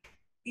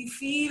 We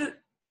feel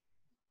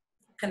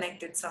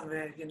connected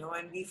somewhere, you know,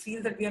 and we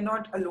feel that we are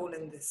not alone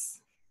in this.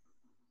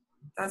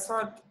 That's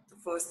what the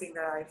first thing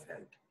that I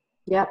felt.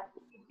 Yep.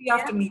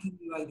 After meeting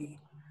you, Heidi.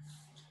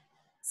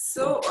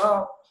 So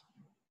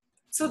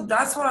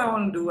that's what I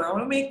want to do. I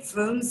want to make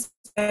films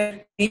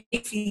that make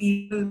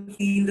people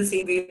feel the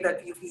same way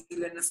that you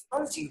feel in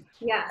astrology.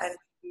 Yeah. And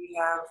we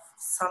have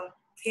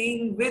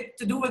something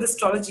to do with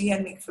astrology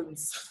and make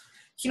films.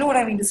 You know what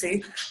I mean to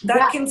say?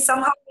 That can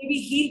somehow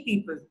maybe heal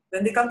people.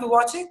 When they come to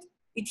watch it,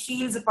 it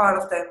heals a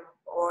part of them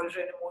or an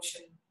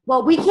emotion.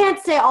 Well, we can't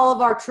say all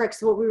of our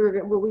tricks, what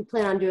we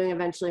plan on doing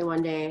eventually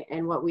one day,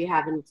 and what we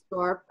have in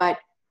store, but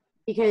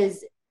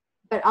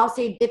I'll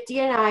say Dipti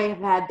and I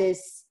have had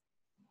this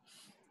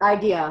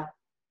idea,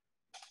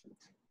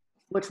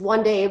 which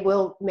one day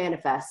will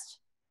manifest.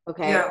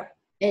 Okay. Yeah.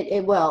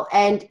 It will.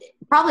 And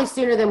probably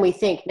sooner than we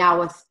think now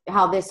with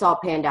how this all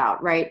panned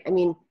out, right? I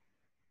mean,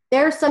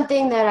 there's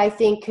something that I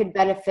think could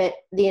benefit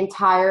the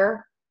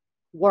entire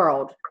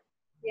world.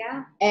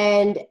 Yeah.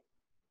 And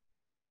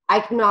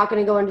I'm not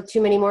going to go into too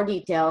many more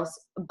details,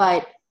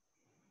 but,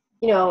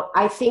 you know,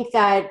 I think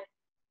that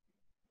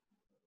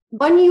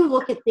when you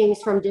look at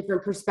things from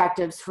different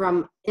perspectives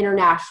from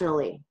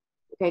internationally,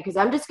 okay, because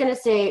I'm just going to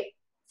say,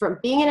 from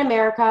being in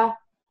America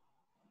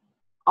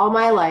all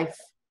my life,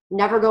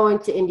 never going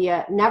to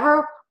India,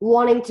 never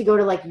wanting to go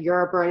to like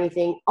Europe or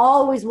anything,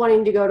 always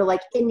wanting to go to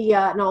like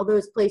India and all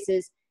those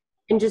places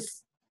and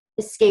just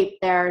escape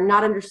there,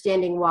 not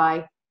understanding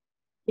why,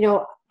 you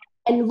know,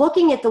 and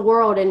looking at the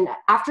world. And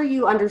after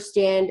you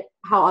understand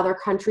how other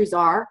countries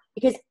are,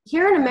 because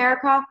here in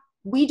America,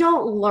 we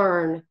don't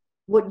learn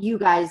what you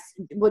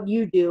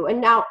do.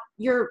 And now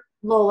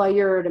Lola,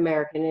 you're an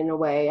American in a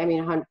way. I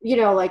mean, you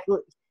know, like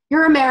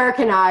you're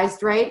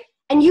Americanized, right?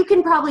 And you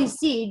can probably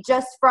see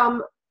just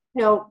from,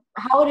 you know,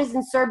 how it is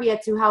in Serbia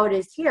to how it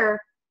is here.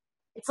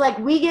 It's like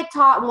we get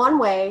taught one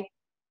way.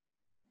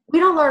 We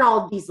don't learn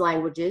all of these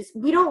languages.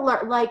 We don't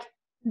learn, like,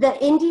 the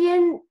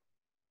Indian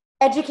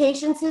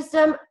education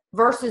system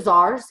versus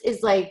ours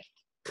is like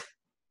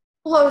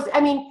blows.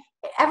 I mean,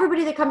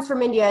 everybody that comes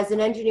from India as an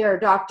engineer or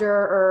doctor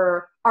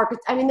or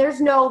architect, I mean,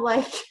 there's no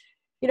like,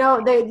 you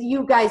know,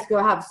 you guys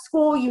go have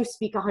school, you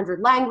speak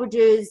 100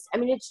 languages. I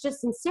mean, it's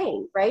just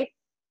insane, right?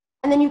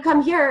 And then you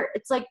come here,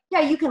 it's like,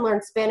 yeah, you can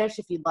learn Spanish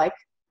if you'd like.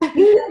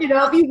 You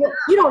know, if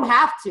you don't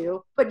have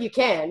to, but you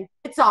can.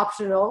 It's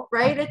optional,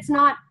 right? It's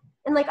not,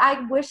 and like,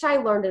 I wish I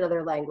learned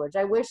another language.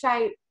 And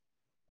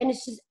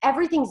it's just,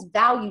 everything's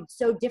valued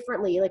so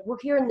differently. Like, we're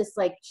here in this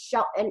like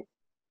shell, and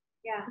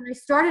Yeah. I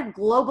started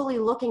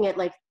globally looking at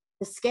like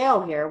the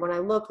scale here when I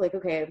look like,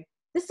 okay,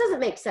 this doesn't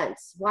make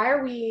sense. Why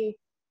are we,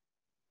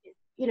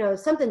 you know,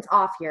 something's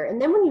off here.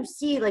 And then when you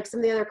see like some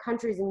of the other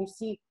countries and you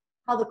see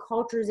how the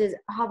cultures is,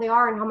 how they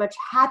are and how much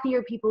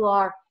happier people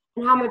are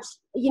and how much,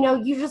 you know,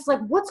 you just like,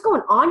 what's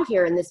going on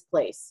here in this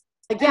place?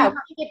 Like, yeah,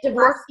 we can get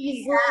divorced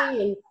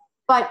easily,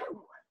 but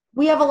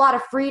we have a lot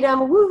of freedom,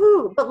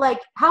 woohoo. But like,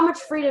 how much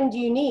freedom do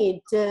you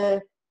need to,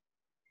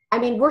 I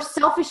mean, we're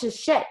selfish as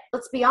shit.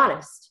 Let's be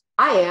honest.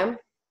 I am.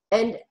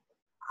 And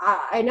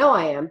I know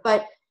I am,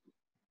 but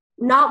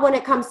not when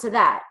it comes to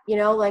that, you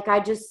know, like I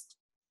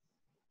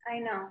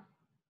know.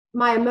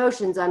 My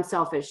emotions, I'm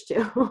selfish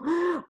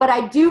too. But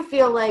I do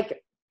feel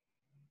like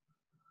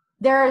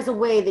there is a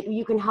way that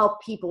you can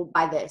help people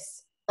by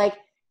this. Like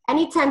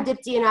anytime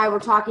Dipti and I were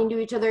talking to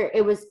each other,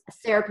 it was a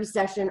therapy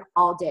session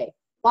all day.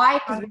 Why?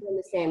 Because we were on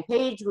the same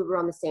page. We were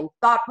on the same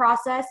thought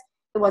process.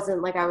 It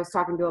wasn't like I was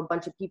talking to a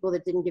bunch of people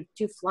that didn't give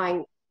two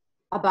flying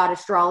about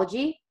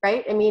astrology,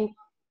 right? I mean,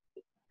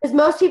 because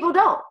most people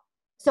don't.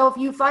 So if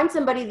you find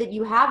somebody that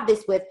you have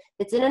this with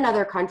that's in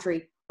another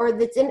country or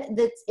that's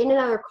in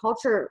another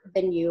culture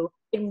than you,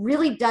 it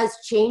really does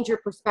change your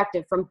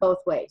perspective from both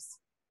ways.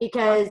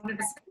 Because 100%.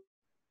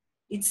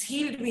 It's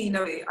healed me in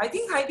a way. I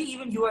think, Heidi,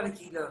 even you are a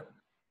healer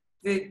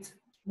with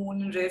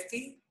Moon in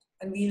Revti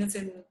and Venus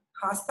in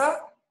Hasta.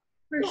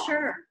 For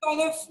sure.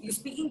 Kind of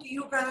speaking to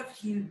you kind of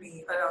healed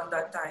me around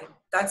that time.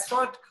 That's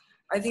what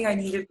I think I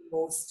needed the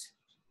most.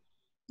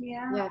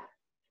 Yeah. Yeah.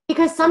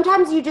 Because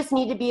sometimes you just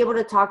need to be able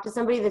to talk to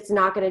somebody that's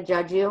not going to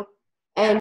judge you. And